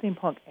both the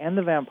steampunk and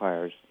the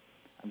vampires.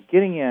 I'm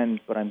getting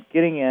in, but I'm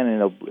getting in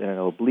an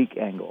oblique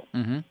angle.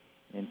 Mm-hmm.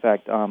 In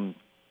fact,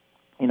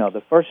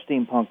 the first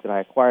steampunk that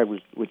I acquired,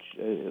 which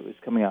was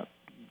coming out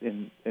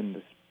in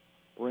the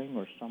spring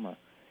or summer,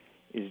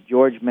 is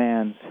George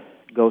Mann's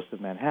Ghost of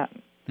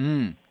Manhattan.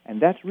 Mm.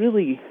 And that's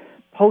really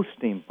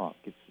post-steampunk.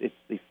 It's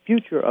the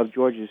future of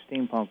George's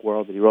steampunk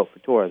world that he wrote for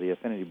Tor, the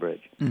Affinity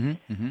Bridge.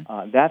 Mm-hmm.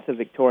 Mm-hmm. That's a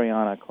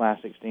Victoriana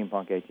classic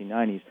steampunk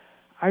 1890s.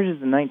 Ours is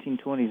the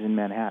 1920s in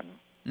Manhattan.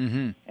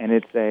 Mm-hmm. And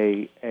it's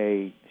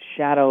a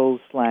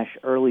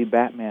shadow/early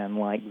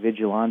Batman-like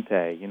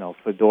vigilante,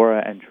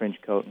 fedora and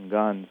trench coat and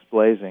guns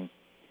blazing,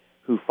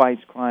 who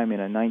fights crime in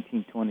a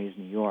 1920s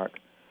New York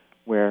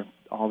where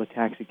all the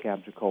taxi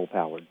cabs are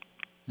coal-powered.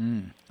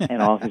 Mm.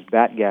 And all his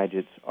bat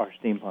gadgets are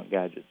steampunk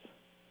gadgets.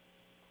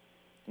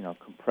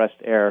 Compressed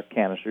air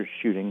canisters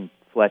shooting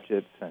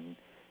fletchets and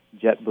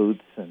jet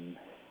boots and...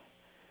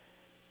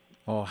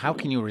 Well, how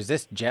can you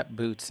resist jet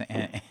boots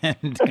and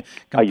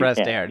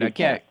compressed air? You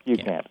can't.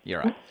 You're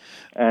right.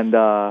 And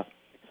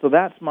so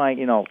that's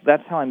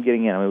that's how I'm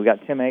getting in. I mean, we got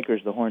Tim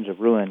Akers' The Horns of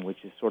Ruin,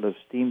 which is sort of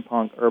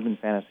steampunk urban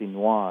fantasy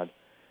noir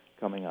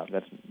coming up.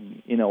 That's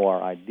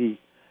NORID.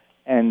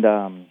 And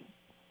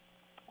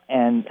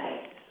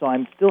so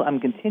I'm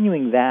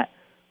continuing that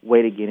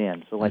way to get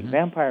in. So like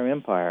Vampire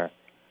Empire,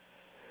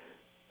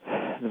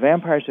 the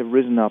vampires have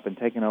risen up and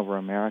taken over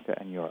America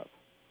and Europe.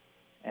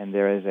 And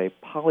there is a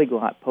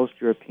polyglot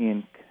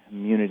post-European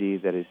community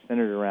that is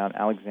centered around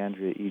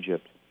Alexandria,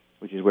 Egypt,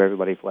 which is where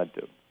everybody fled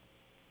to.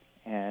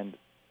 And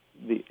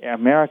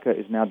America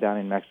is now down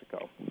in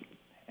Mexico.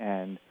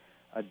 And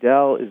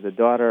Adele is the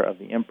daughter of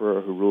the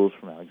emperor who rules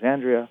from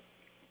Alexandria,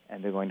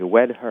 and they're going to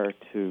wed her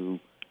to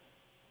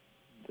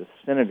the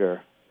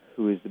senator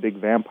who is the big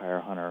vampire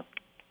hunter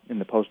in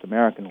the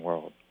post-American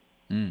world.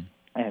 Mm.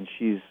 And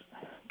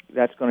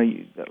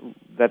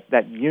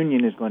that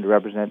union is going to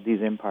represent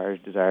these empires'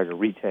 desire to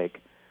retake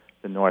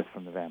the North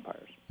from the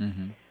vampires.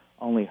 Mm-hmm.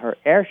 Only her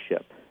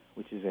airship,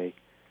 which is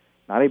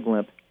not a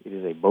blimp, it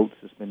is a boat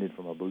suspended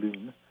from a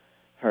balloon.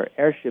 Her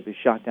airship is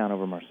shot down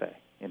over Marseille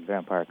in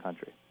vampire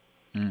country.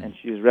 Mm. And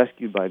she is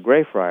rescued by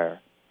Greyfriar,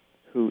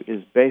 who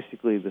is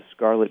basically the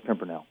Scarlet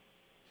Pimpernel.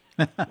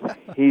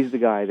 He's the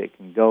guy that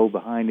can go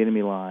behind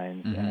enemy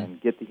lines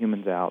and get the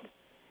humans out.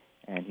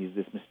 And he's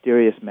this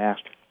mysterious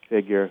masked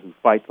figure who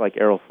fights like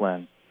Errol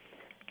Flynn.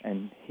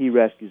 And he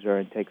rescues her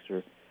and takes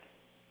her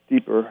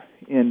deeper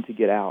in to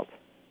get out.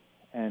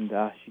 And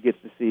she gets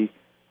to see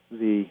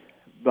the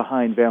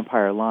behind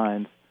vampire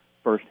lines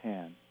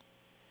firsthand.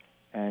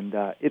 And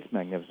it's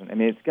magnificent. I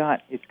mean, it's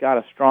got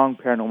a strong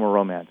paranormal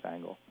romance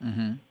angle,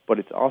 but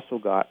it's also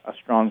got a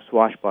strong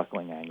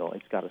swashbuckling angle.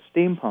 It's got a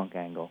steampunk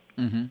angle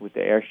with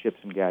the airships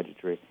and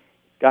gadgetry.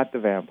 It's got the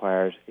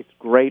vampires. It's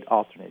great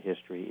alternate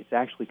history. It's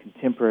actually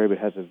contemporary, but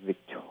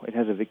it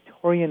has a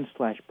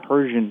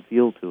Victorian/Persian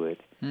feel to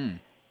it. Mm.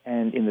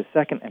 And in the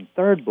second and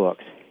third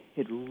books,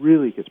 it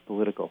really gets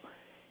political.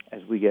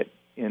 As we get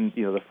in,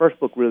 the first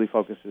book really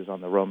focuses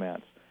on the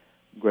romance,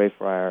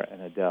 Greyfriar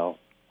and Adele,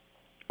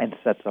 and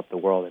sets up the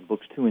world. And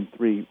books 2 and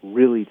 3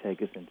 really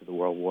take us into the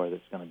World War that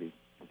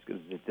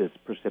this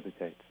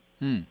precipitates.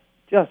 Mm.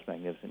 Just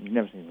magnificent. You've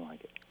never seen anything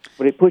like it.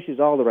 But it pushes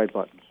all the right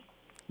buttons.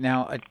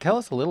 Now, tell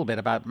us a little bit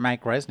about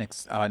Mike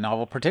Resnick's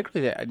novel,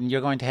 particularly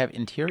you're going to have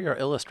interior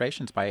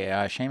illustrations by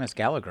Seamus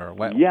Gallagher.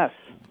 Yes.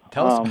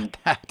 Tell us about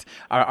that.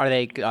 Are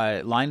they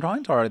line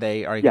drawings, or are you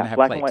going to have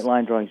black plates? and white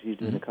line drawings. He's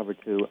doing the cover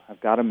too. I've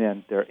got them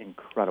in. They're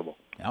incredible.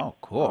 Oh,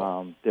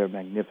 cool. They're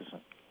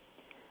magnificent.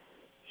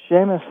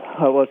 Seamus,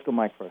 let's go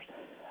Mike first.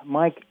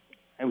 Mike,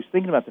 I was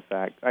thinking about the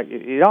fact,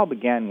 it all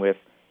began with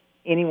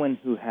anyone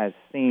who has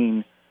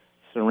seen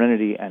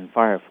Serenity and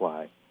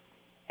Firefly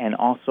and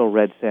also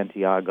read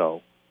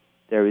Santiago,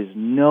 there is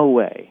no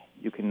way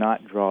you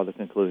cannot draw the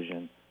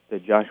conclusion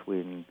that Joss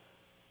Whedon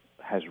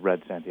has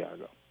read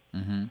Santiago.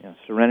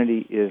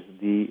 Serenity is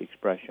the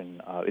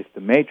expression. If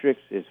The Matrix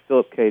is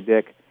Philip K.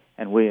 Dick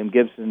and William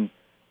Gibson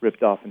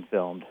ripped off and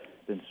filmed,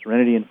 then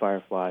Serenity and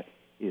Firefly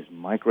is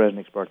Mike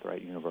Resnick's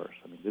Birthright universe.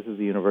 I mean, this is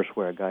the universe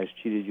where a guy's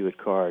cheated you at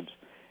cards,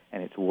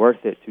 and it's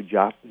worth it to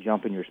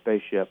jump in your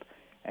spaceship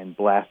and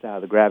blast out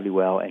of the gravity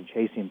well and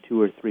chase him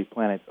 2 or 3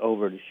 planets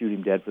over to shoot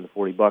him dead for the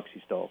 $40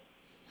 he stole.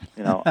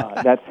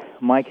 That's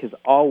Mike has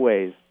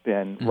always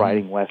been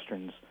writing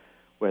westerns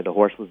where the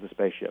horse was the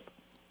spaceship.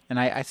 And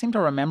I seem to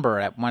remember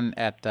at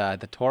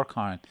the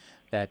TorCon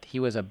that he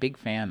was a big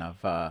fan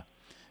of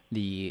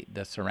the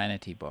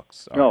Serenity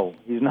books. No,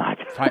 he's not.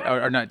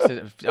 Or no?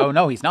 Oh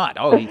no, he's not.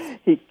 Oh, he's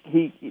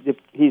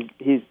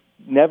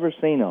never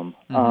seen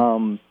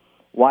them.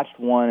 Watched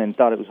one and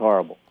thought it was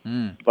horrible.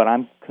 But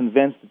I'm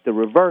convinced that the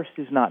reverse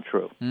is not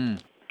true.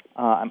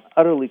 I'm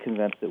utterly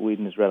convinced that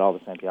Whedon has read all the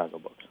Santiago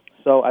books.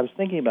 So I was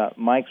thinking about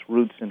Mike's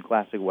roots in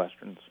classic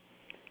westerns,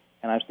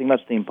 and I was thinking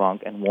about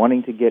steampunk and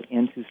wanting to get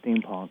into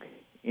steampunk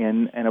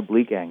in an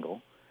oblique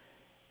angle.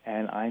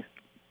 And I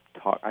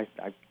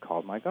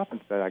called Mike up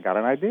and said, I got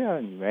an idea,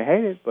 and you may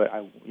hate it, but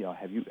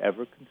have you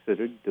ever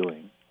considered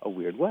doing a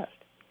Weird West?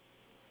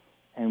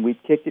 And we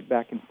kicked it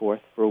back and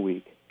forth for a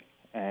week,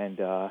 and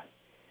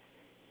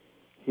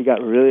he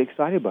got really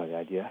excited by the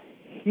idea.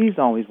 He's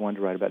always wanted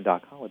to write about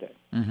Doc Holliday.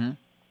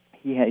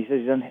 He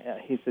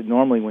said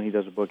normally when he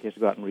does a book, he has to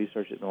go out and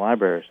research it in the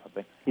library or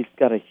something. He's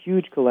got a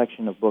huge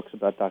collection of books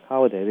about Doc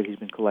Holliday that he's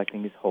been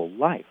collecting his whole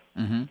life.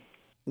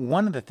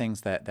 One of the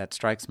things that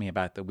strikes me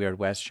about the Weird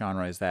West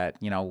genre is that,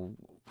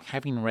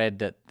 having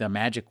read the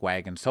Magic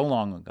Wagon so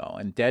long ago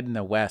and Dead in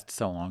the West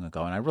so long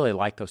ago, and I really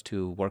like those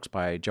 2 works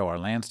by Joe R.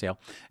 Lansdale,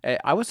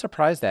 I was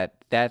surprised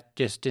that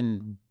just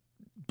didn't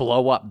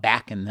blow up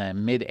back in the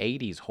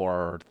mid-'80s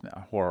horror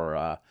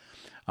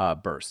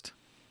burst.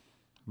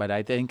 But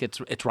I think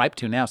it's ripe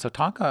to now. So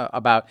talk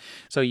about.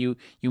 So you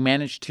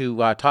managed to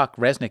talk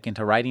Resnick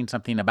into writing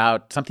something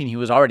about something he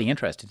was already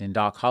interested in,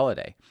 Doc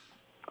Holliday.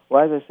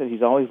 Well, as I said,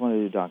 he's always wanted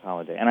to do Doc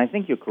Holliday, and I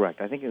think you're correct.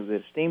 I think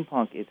that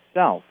steampunk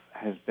itself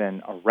has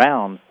been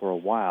around for a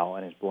while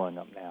and is blowing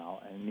up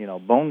now.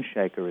 And Bone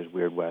Shaker is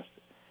Weird West,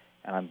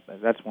 and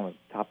that's one of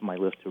the top of my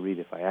list to read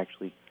if I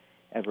actually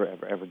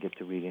ever get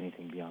to read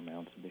anything beyond my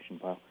own submission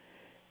pile.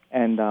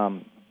 And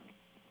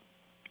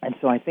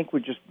so I think we're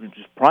just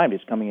primed.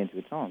 It's coming into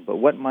its own. But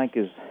what Mike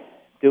is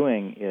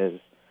doing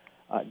is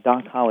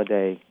Doc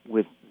Holliday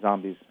with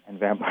zombies and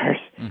vampires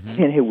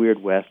in a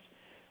Weird West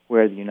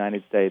where the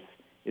United States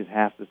is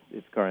half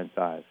its current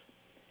size.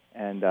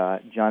 And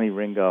Johnny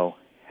Ringo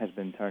has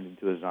been turned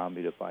into a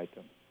zombie to fight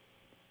them.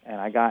 And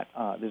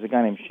there's a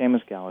guy named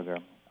Seamus Gallagher.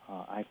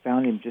 I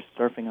found him just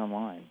surfing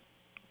online.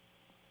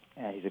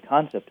 And he's a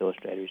concept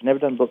illustrator. He's never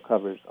done book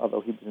covers,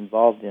 although he was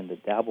involved in the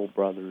Dabble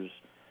Brothers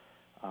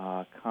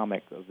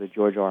comic of the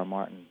George R. R.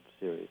 Martin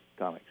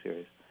comic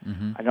series.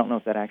 I don't know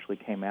if that actually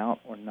came out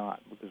or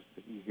not, because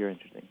you hear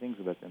interesting things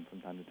about them from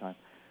time to time.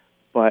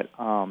 But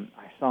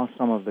I saw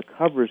some of the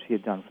covers he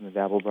had done from the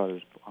Dabble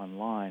Brothers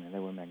online, and they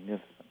were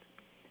magnificent.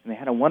 And they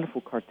had a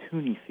wonderful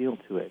cartoony feel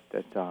to it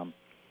that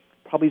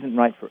probably isn't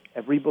right for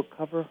every book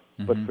cover,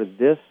 but for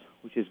this,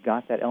 which has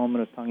got that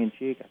element of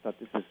tongue-in-cheek, I thought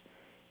this is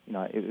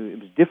it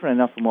was different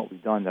enough from what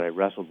we've done that I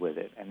wrestled with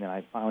it. And then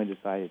I finally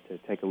decided to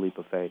take a leap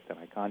of faith, and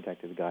I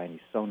contacted the guy, and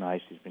he's so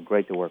nice. He's been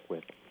great to work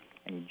with.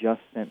 And he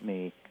just sent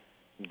me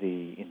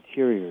the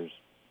interiors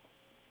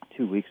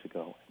 2 weeks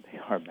ago. They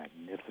are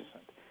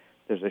magnificent.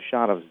 There's a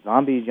shot of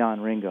zombie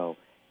John Ringo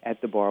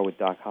at the bar with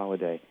Doc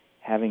Holliday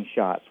having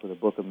shots with a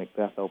book of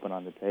Macbeth open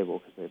on the table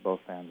because they're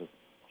both fans of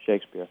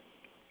Shakespeare.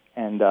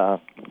 And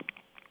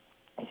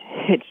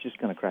it's just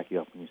going to crack you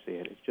up when you see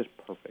it. It's just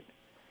perfect.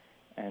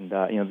 And,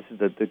 this is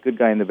the good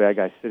guy and the bad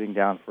guy sitting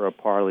down for a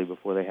parley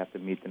before they have to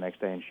meet the next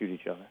day and shoot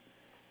each other.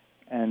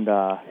 And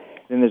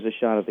then there's a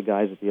shot of the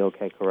guys at the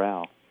OK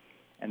Corral,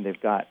 and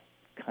they've got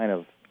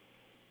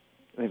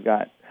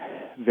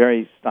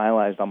very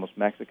stylized, almost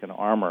Mexican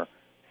armor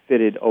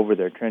fitted over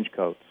their trench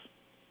coats,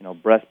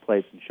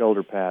 breastplates and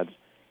shoulder pads,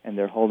 and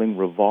they're holding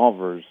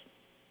revolvers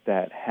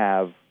that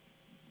have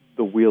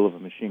the wheel of a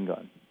machine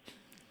gun.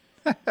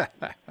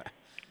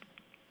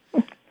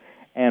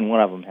 And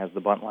one of them has the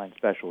Buntline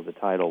Special, the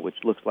title,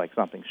 which looks like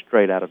something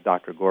straight out of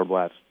Dr.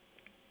 Gorblatt's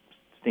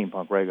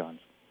steampunk ray guns.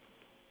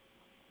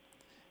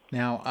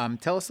 Now,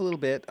 tell us a little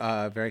bit,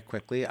 very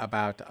quickly,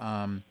 about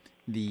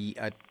the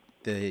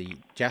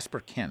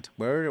Jasper Kent.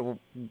 Where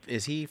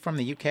is he from?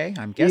 The UK?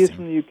 I'm guessing. He is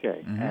from the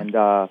UK,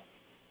 and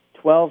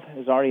 12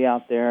 is already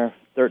out there.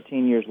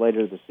 13 years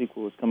later, the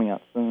sequel is coming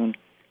out soon.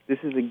 This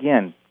is,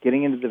 again,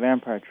 getting into the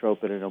vampire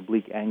trope at an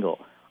oblique angle.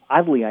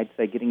 Oddly, I'd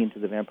say getting into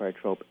the vampire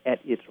trope at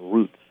its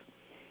roots.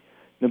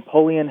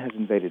 Napoleon has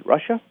invaded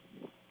Russia.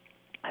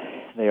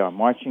 They are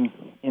marching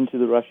into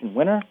the Russian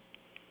winter.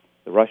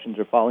 The Russians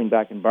are falling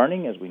back and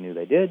burning, as we knew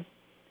they did.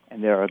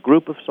 And there are a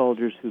group of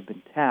soldiers who've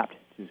been tapped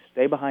to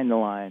stay behind the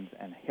lines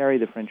and harry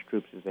the French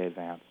troops as they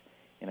advance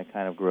in a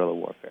kind of guerrilla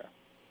warfare.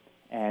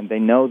 And they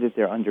know that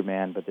they're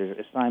undermanned, but their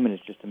assignment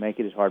is just to make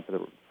it as hard for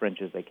the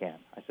French as they can.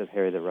 I said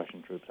harry the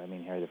Russian troops. I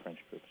mean harry the French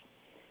troops.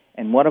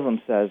 And one of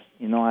them says,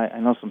 I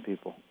know some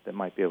people that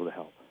might be able to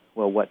help.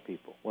 Well, what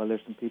people? Well,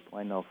 there's some people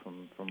I know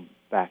from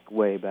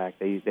way back.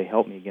 They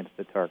helped me against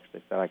the Turks.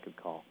 They said I could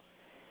call.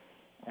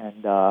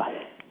 And,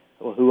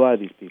 well, who are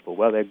these people?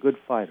 Well, they're good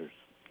fighters.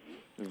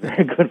 They're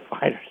very good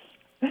fighters.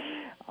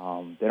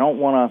 They don't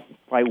want to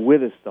fight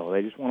with us, though.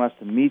 They just want us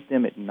to meet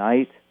them at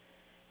night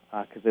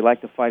because they like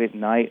to fight at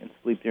night and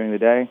sleep during the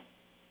day.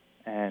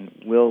 And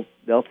we'll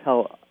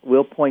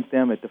point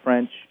them at the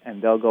French,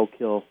 and they'll go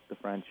kill the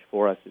French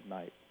for us at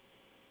night.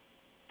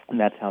 And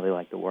that's how they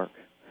like to work.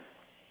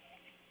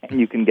 And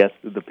you can guess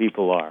who the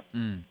people are.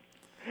 Mm.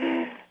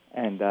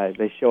 And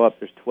they show up.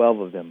 There's 12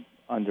 of them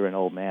under an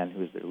old man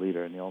who is their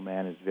leader. And the old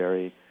man is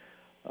very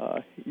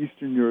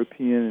Eastern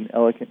European and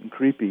elegant and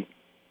creepy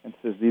and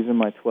says, these are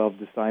my 12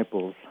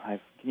 disciples.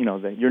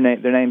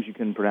 Their names you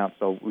can pronounce,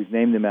 so we've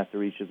named them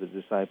after each of the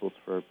disciples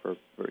for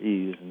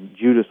ease. And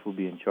Judas will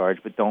be in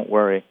charge, but don't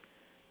worry,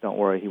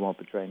 he won't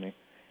betray me.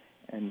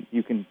 And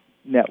you can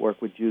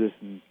network with Judas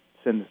and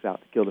send us out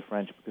to kill the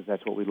French because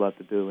that's what we love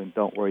to do. And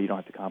don't worry, you don't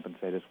have to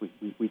compensate us.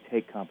 We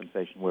take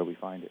compensation where we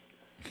find it.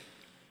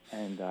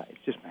 And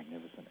it's just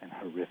magnificent and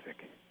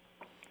horrific.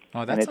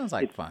 Oh, that sounds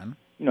like fun.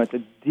 It's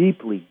a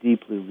deeply,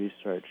 deeply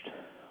researched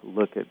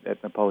look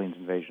at Napoleon's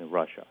invasion of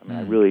Russia. I mean,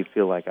 I really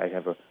feel like I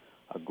have a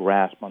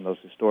grasp on those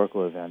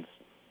historical events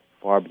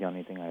far beyond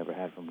anything I ever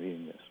had from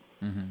reading this.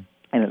 Mm-hmm.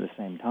 And at the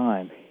same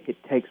time,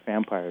 it takes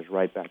vampires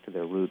right back to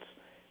their roots,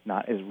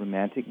 not as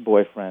romantic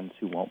boyfriends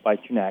who won't bite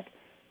your neck,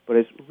 but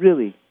as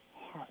really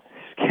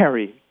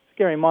scary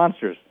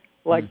monsters,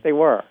 like they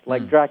were,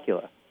 like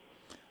Dracula.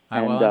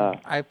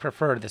 I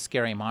prefer the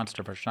scary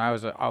monster version. I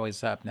was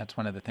always that's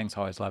one of the things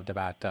I always loved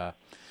about the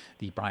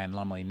Brian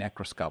Lumley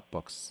Necroscope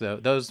books. So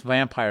those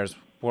vampires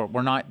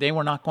were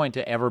not going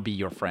to ever be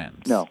your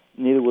friends. No,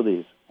 neither will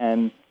these.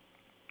 And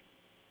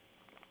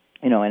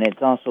and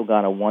it's also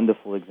got a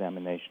wonderful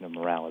examination of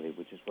morality,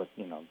 which is what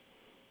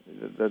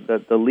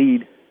the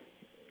lead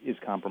is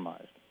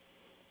compromised.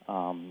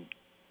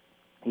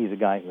 He's a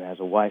guy who has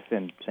a wife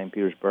in St.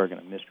 Petersburg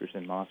and a mistress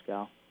in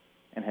Moscow,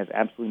 and has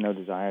absolutely no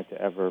desire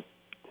to ever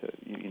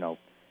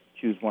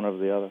choose one over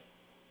the other.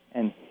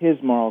 And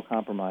his moral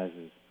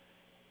compromises,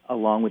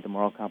 along with the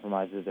moral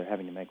compromises they're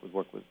having to make to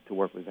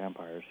work with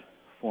vampires,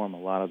 form a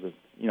lot of the,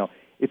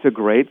 it's a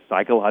great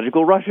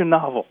psychological Russian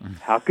novel.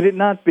 How could it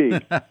not be?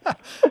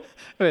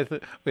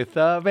 with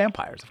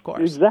vampires, of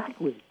course.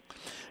 Exactly.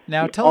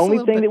 Now, the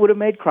only thing that would have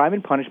made Crime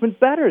and Punishment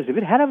better is if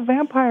it had a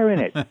vampire in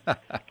it.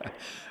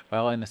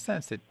 Well, in a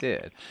sense, it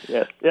did.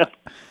 Yes.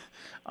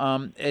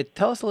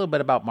 Tell us a little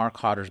bit about Mark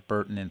Hodder's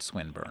Burton and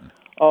Swinburne.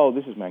 Oh,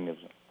 this is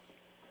magnificent.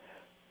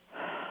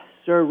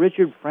 Sir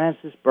Richard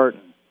Francis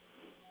Burton,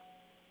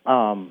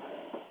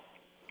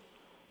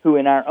 who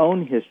in our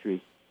own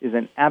history is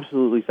an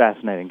absolutely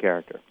fascinating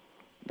character.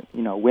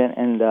 Went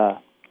and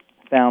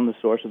found the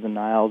source of the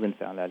Nile, then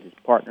found out his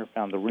partner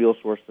found the real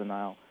source of the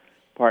Nile.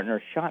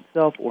 Partner shot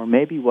self, or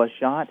maybe was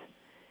shot,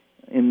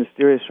 in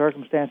mysterious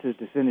circumstances,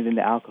 descended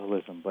into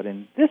alcoholism. But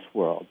in this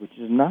world, which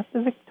is not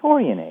the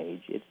Victorian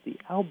age, it's the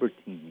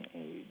Albertine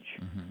age.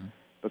 Mm-hmm.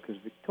 Because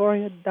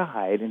Victoria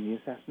died in the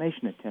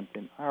assassination attempt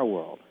in our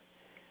world.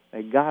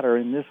 They got her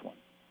in this one.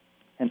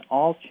 and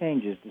all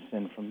changes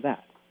descend from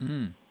that.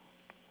 Mm.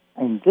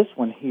 In this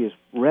one, he is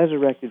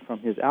resurrected from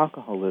his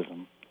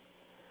alcoholism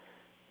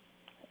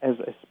as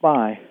a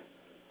spy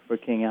for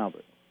King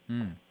Albert.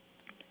 Mm.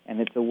 And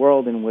it's a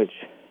world in which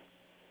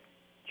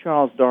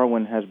Charles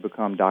Darwin has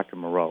become Dr.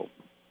 Moreau.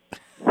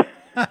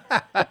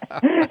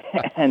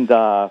 And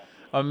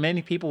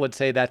many people would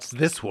say that's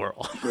this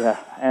world. yeah,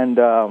 and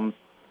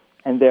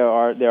there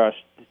are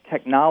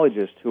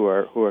technologists who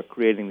are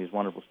creating these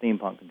wonderful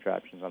steampunk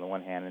contraptions on the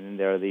one hand, and then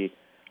there are the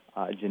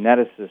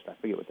geneticists, I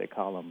forget what they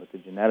call them, but the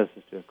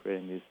geneticists who are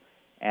creating these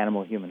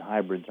animal-human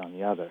hybrids on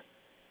the other.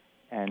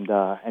 And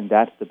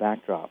that's the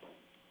backdrop.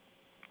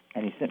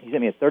 And he sent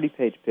me a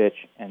 30-page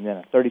pitch and then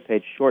a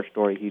 30-page short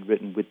story he'd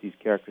written with these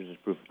characters as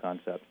proof of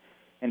concept.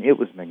 And it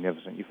was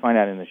magnificent. You find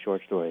out in the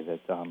short story that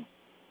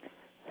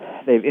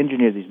they've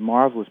engineered these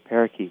marvelous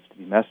parakeets to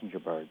be messenger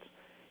birds.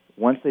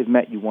 Once they've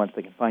met you once,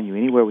 they can find you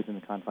anywhere within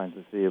the confines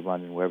of the city of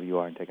London, wherever you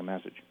are, and take a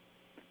message.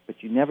 But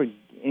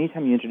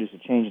anytime you introduce a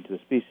change into a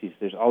species,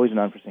 there's always an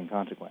unforeseen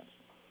consequence.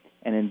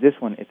 And in this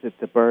one, it's that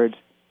the birds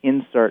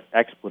insert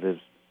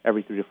expletives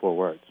every 3 to 4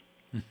 words.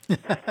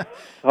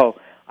 So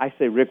I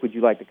say, Rick, would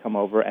you like to come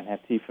over and have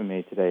tea for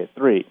me today at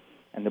 3?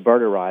 And the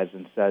bird arrives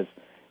and says,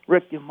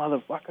 Rick, you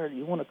motherfucker, do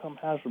you want to come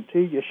have some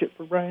tea, you shit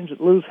for brains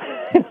at loose?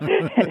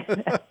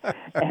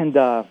 And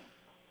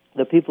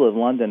the people of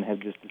London have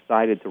just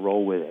decided to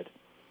roll with it.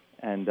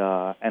 And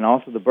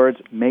also the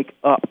birds make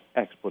up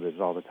expletives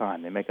all the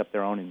time. They make up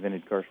their own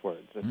invented curse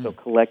words. And so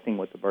collecting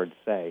what the birds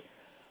say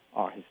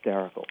are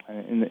hysterical.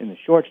 And in the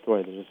short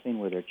story, there's a scene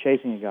where they're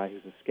chasing a guy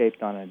who's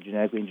escaped on a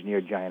genetically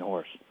engineered giant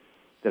horse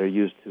that are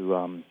used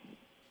to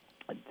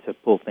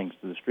pull things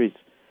to the streets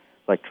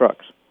like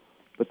trucks.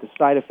 But the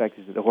side effect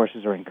is that the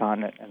horses are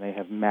incontinent and they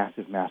have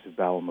massive, massive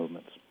bowel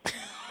movements.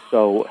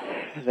 So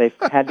they've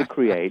had to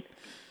create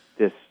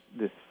this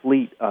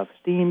fleet of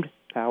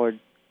steam-powered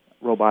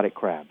robotic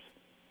crabs.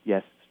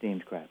 Yes,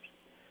 steamed crabs,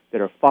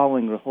 that are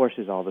following the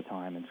horses all the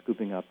time and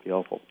scooping up the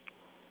offal.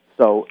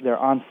 So they're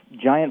on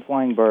giant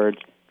flying birds,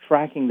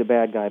 tracking the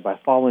bad guy by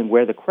following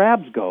where the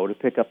crabs go to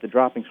pick up the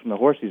droppings from the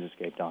horse he's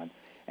escaped on,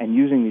 and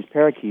using these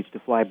parakeets to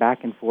fly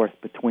back and forth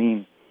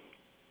between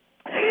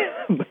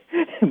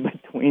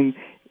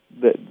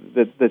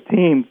the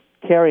team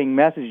carrying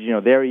messages. You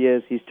know, there he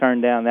is, he's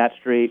turned down that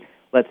street,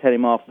 let's head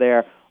him off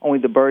there. Only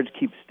the birds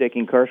keep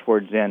sticking curse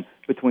words in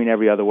between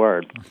every other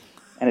word.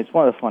 And it's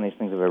one of the funniest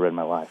things I've ever read in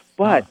my life.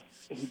 But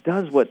he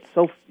does a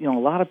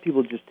lot of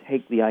people just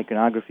take the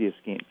iconography of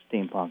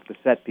steampunk, the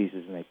set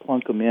pieces, and they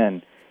plunk them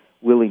in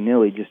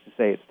willy-nilly just to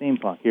say it's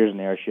steampunk. Here's an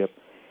airship,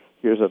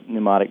 here's a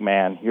pneumatic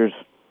man, here's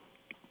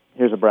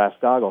a brass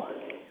goggle.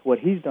 What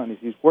he's done is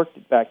he's worked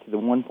it back to the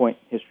one point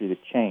in history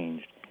that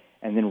changed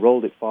and then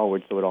rolled it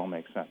forward so it all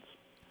makes sense.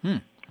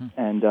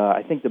 And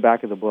I think the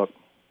back of the book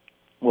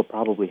will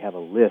probably have a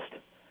list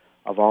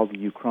of all the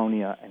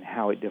Uchronia and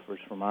how it differs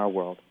from our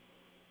world.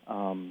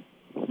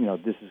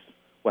 This is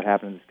what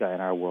happened to this guy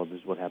in our world, this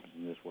is what happens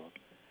in this world.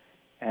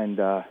 And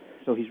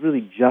so he's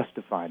really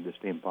justified the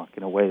steampunk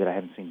in a way that I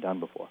haven't seen done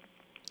before.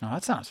 Oh,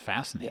 that sounds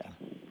fascinating.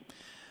 Yeah.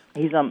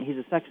 He's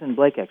a Sexton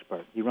Blake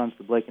expert. He runs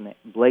the Blakeiana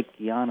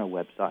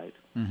website.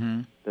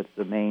 Mm-hmm. That's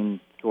the main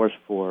source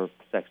for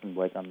Sexton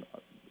Blake.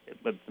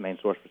 But it's the main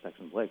source for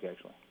Sexton Blake,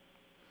 actually.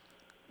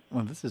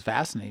 Well, this is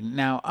fascinating.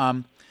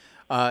 Now,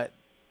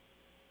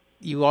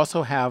 you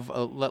also have.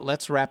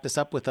 Let's wrap this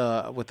up with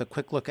a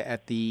quick look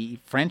at the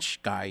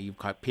French guy you've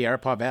got, Pierre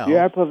Pavel.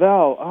 Pierre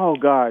Pavel. Oh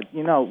God!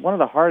 One of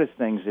the hardest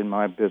things in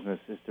my business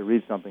is to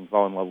read something,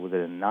 fall in love with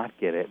it, and not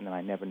get it, and then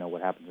I never know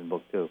what happens in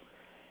book 2.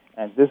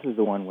 And this is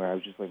the one where I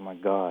was just like, my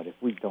God, if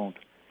we don't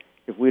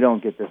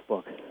get this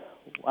book,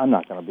 I'm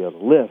not going to be able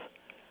to live.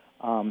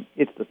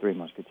 It's the Three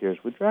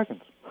Musketeers with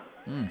dragons.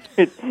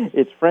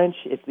 It's French.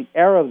 It's the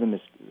era of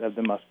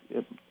the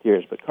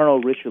Musketeers, but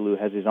Colonel Richelieu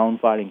has his own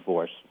fighting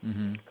force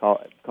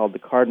called the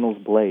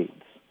Cardinals' Blades,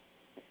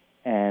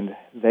 and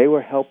they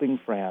were helping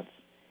France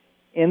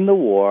in the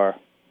war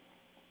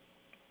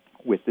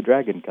with the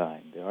dragon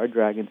kind. There are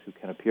dragons who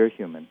can appear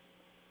human,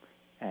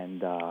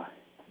 and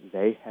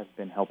they have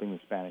been helping the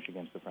Spanish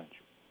against the French.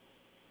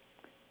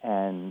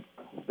 And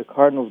the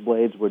Cardinals'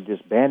 Blades were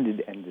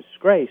disbanded and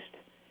disgraced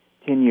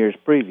 10 years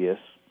previous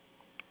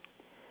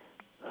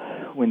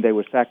when they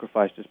were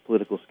sacrificed as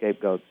political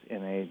scapegoats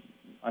in an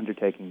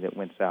undertaking that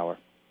went sour.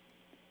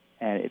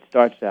 And it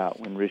starts out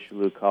when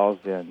Richelieu calls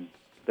in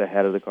the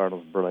head of the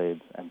Cardinals'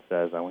 Blades and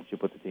says, I want you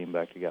to put the team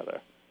back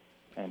together.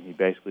 And he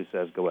basically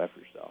says, go F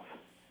yourself.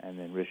 And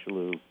then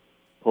Richelieu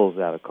pulls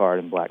out a card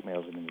and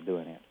blackmails him into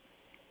doing it.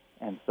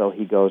 And so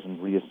he goes and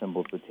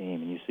reassembles the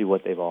team, and you see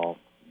what they've all,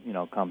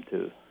 come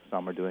to.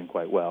 Some are doing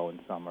quite well,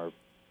 and some are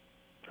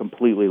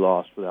completely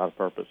lost without a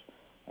purpose.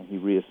 And he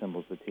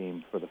reassembles the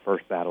team for the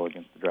first battle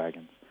against the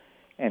dragons.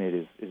 And it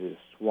is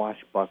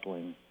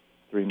swashbuckling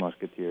Three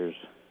Musketeers,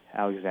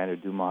 Alexander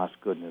Dumas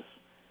goodness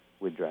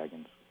with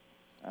dragons.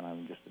 And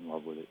I'm just in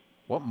love with it.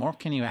 What more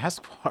can you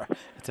ask for?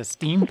 It's a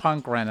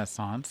steampunk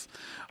renaissance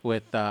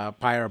with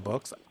Pyre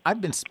Books.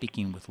 I've been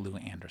speaking with Lou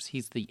Anders.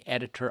 He's the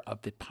editor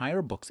of the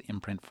Pyre Books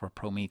imprint for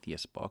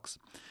Prometheus Books.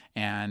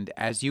 And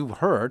as you've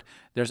heard,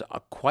 there's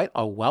quite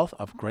a wealth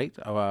of great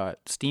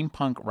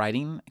steampunk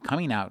writing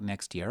coming out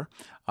next year.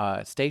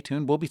 Stay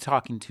tuned. We'll be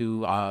talking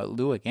to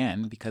Lou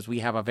again because we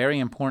have a very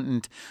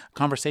important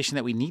conversation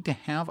that we need to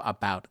have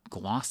about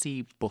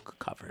glossy book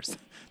covers.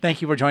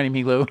 Thank you for joining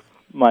me, Lou.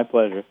 My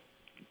pleasure.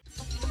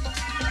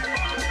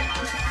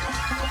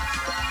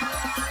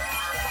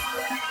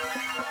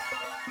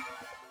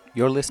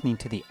 You're listening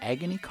to the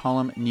Agony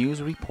Column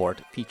News Report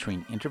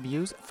featuring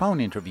interviews, phone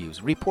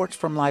interviews, reports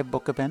from live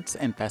book events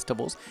and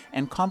festivals,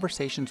 and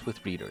conversations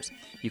with readers.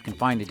 You can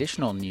find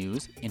additional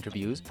news,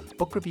 interviews,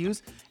 book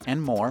reviews,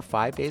 and more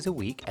 5 days a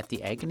week at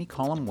the Agony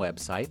Column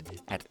website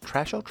at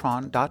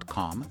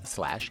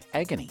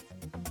trashotron.com/agony.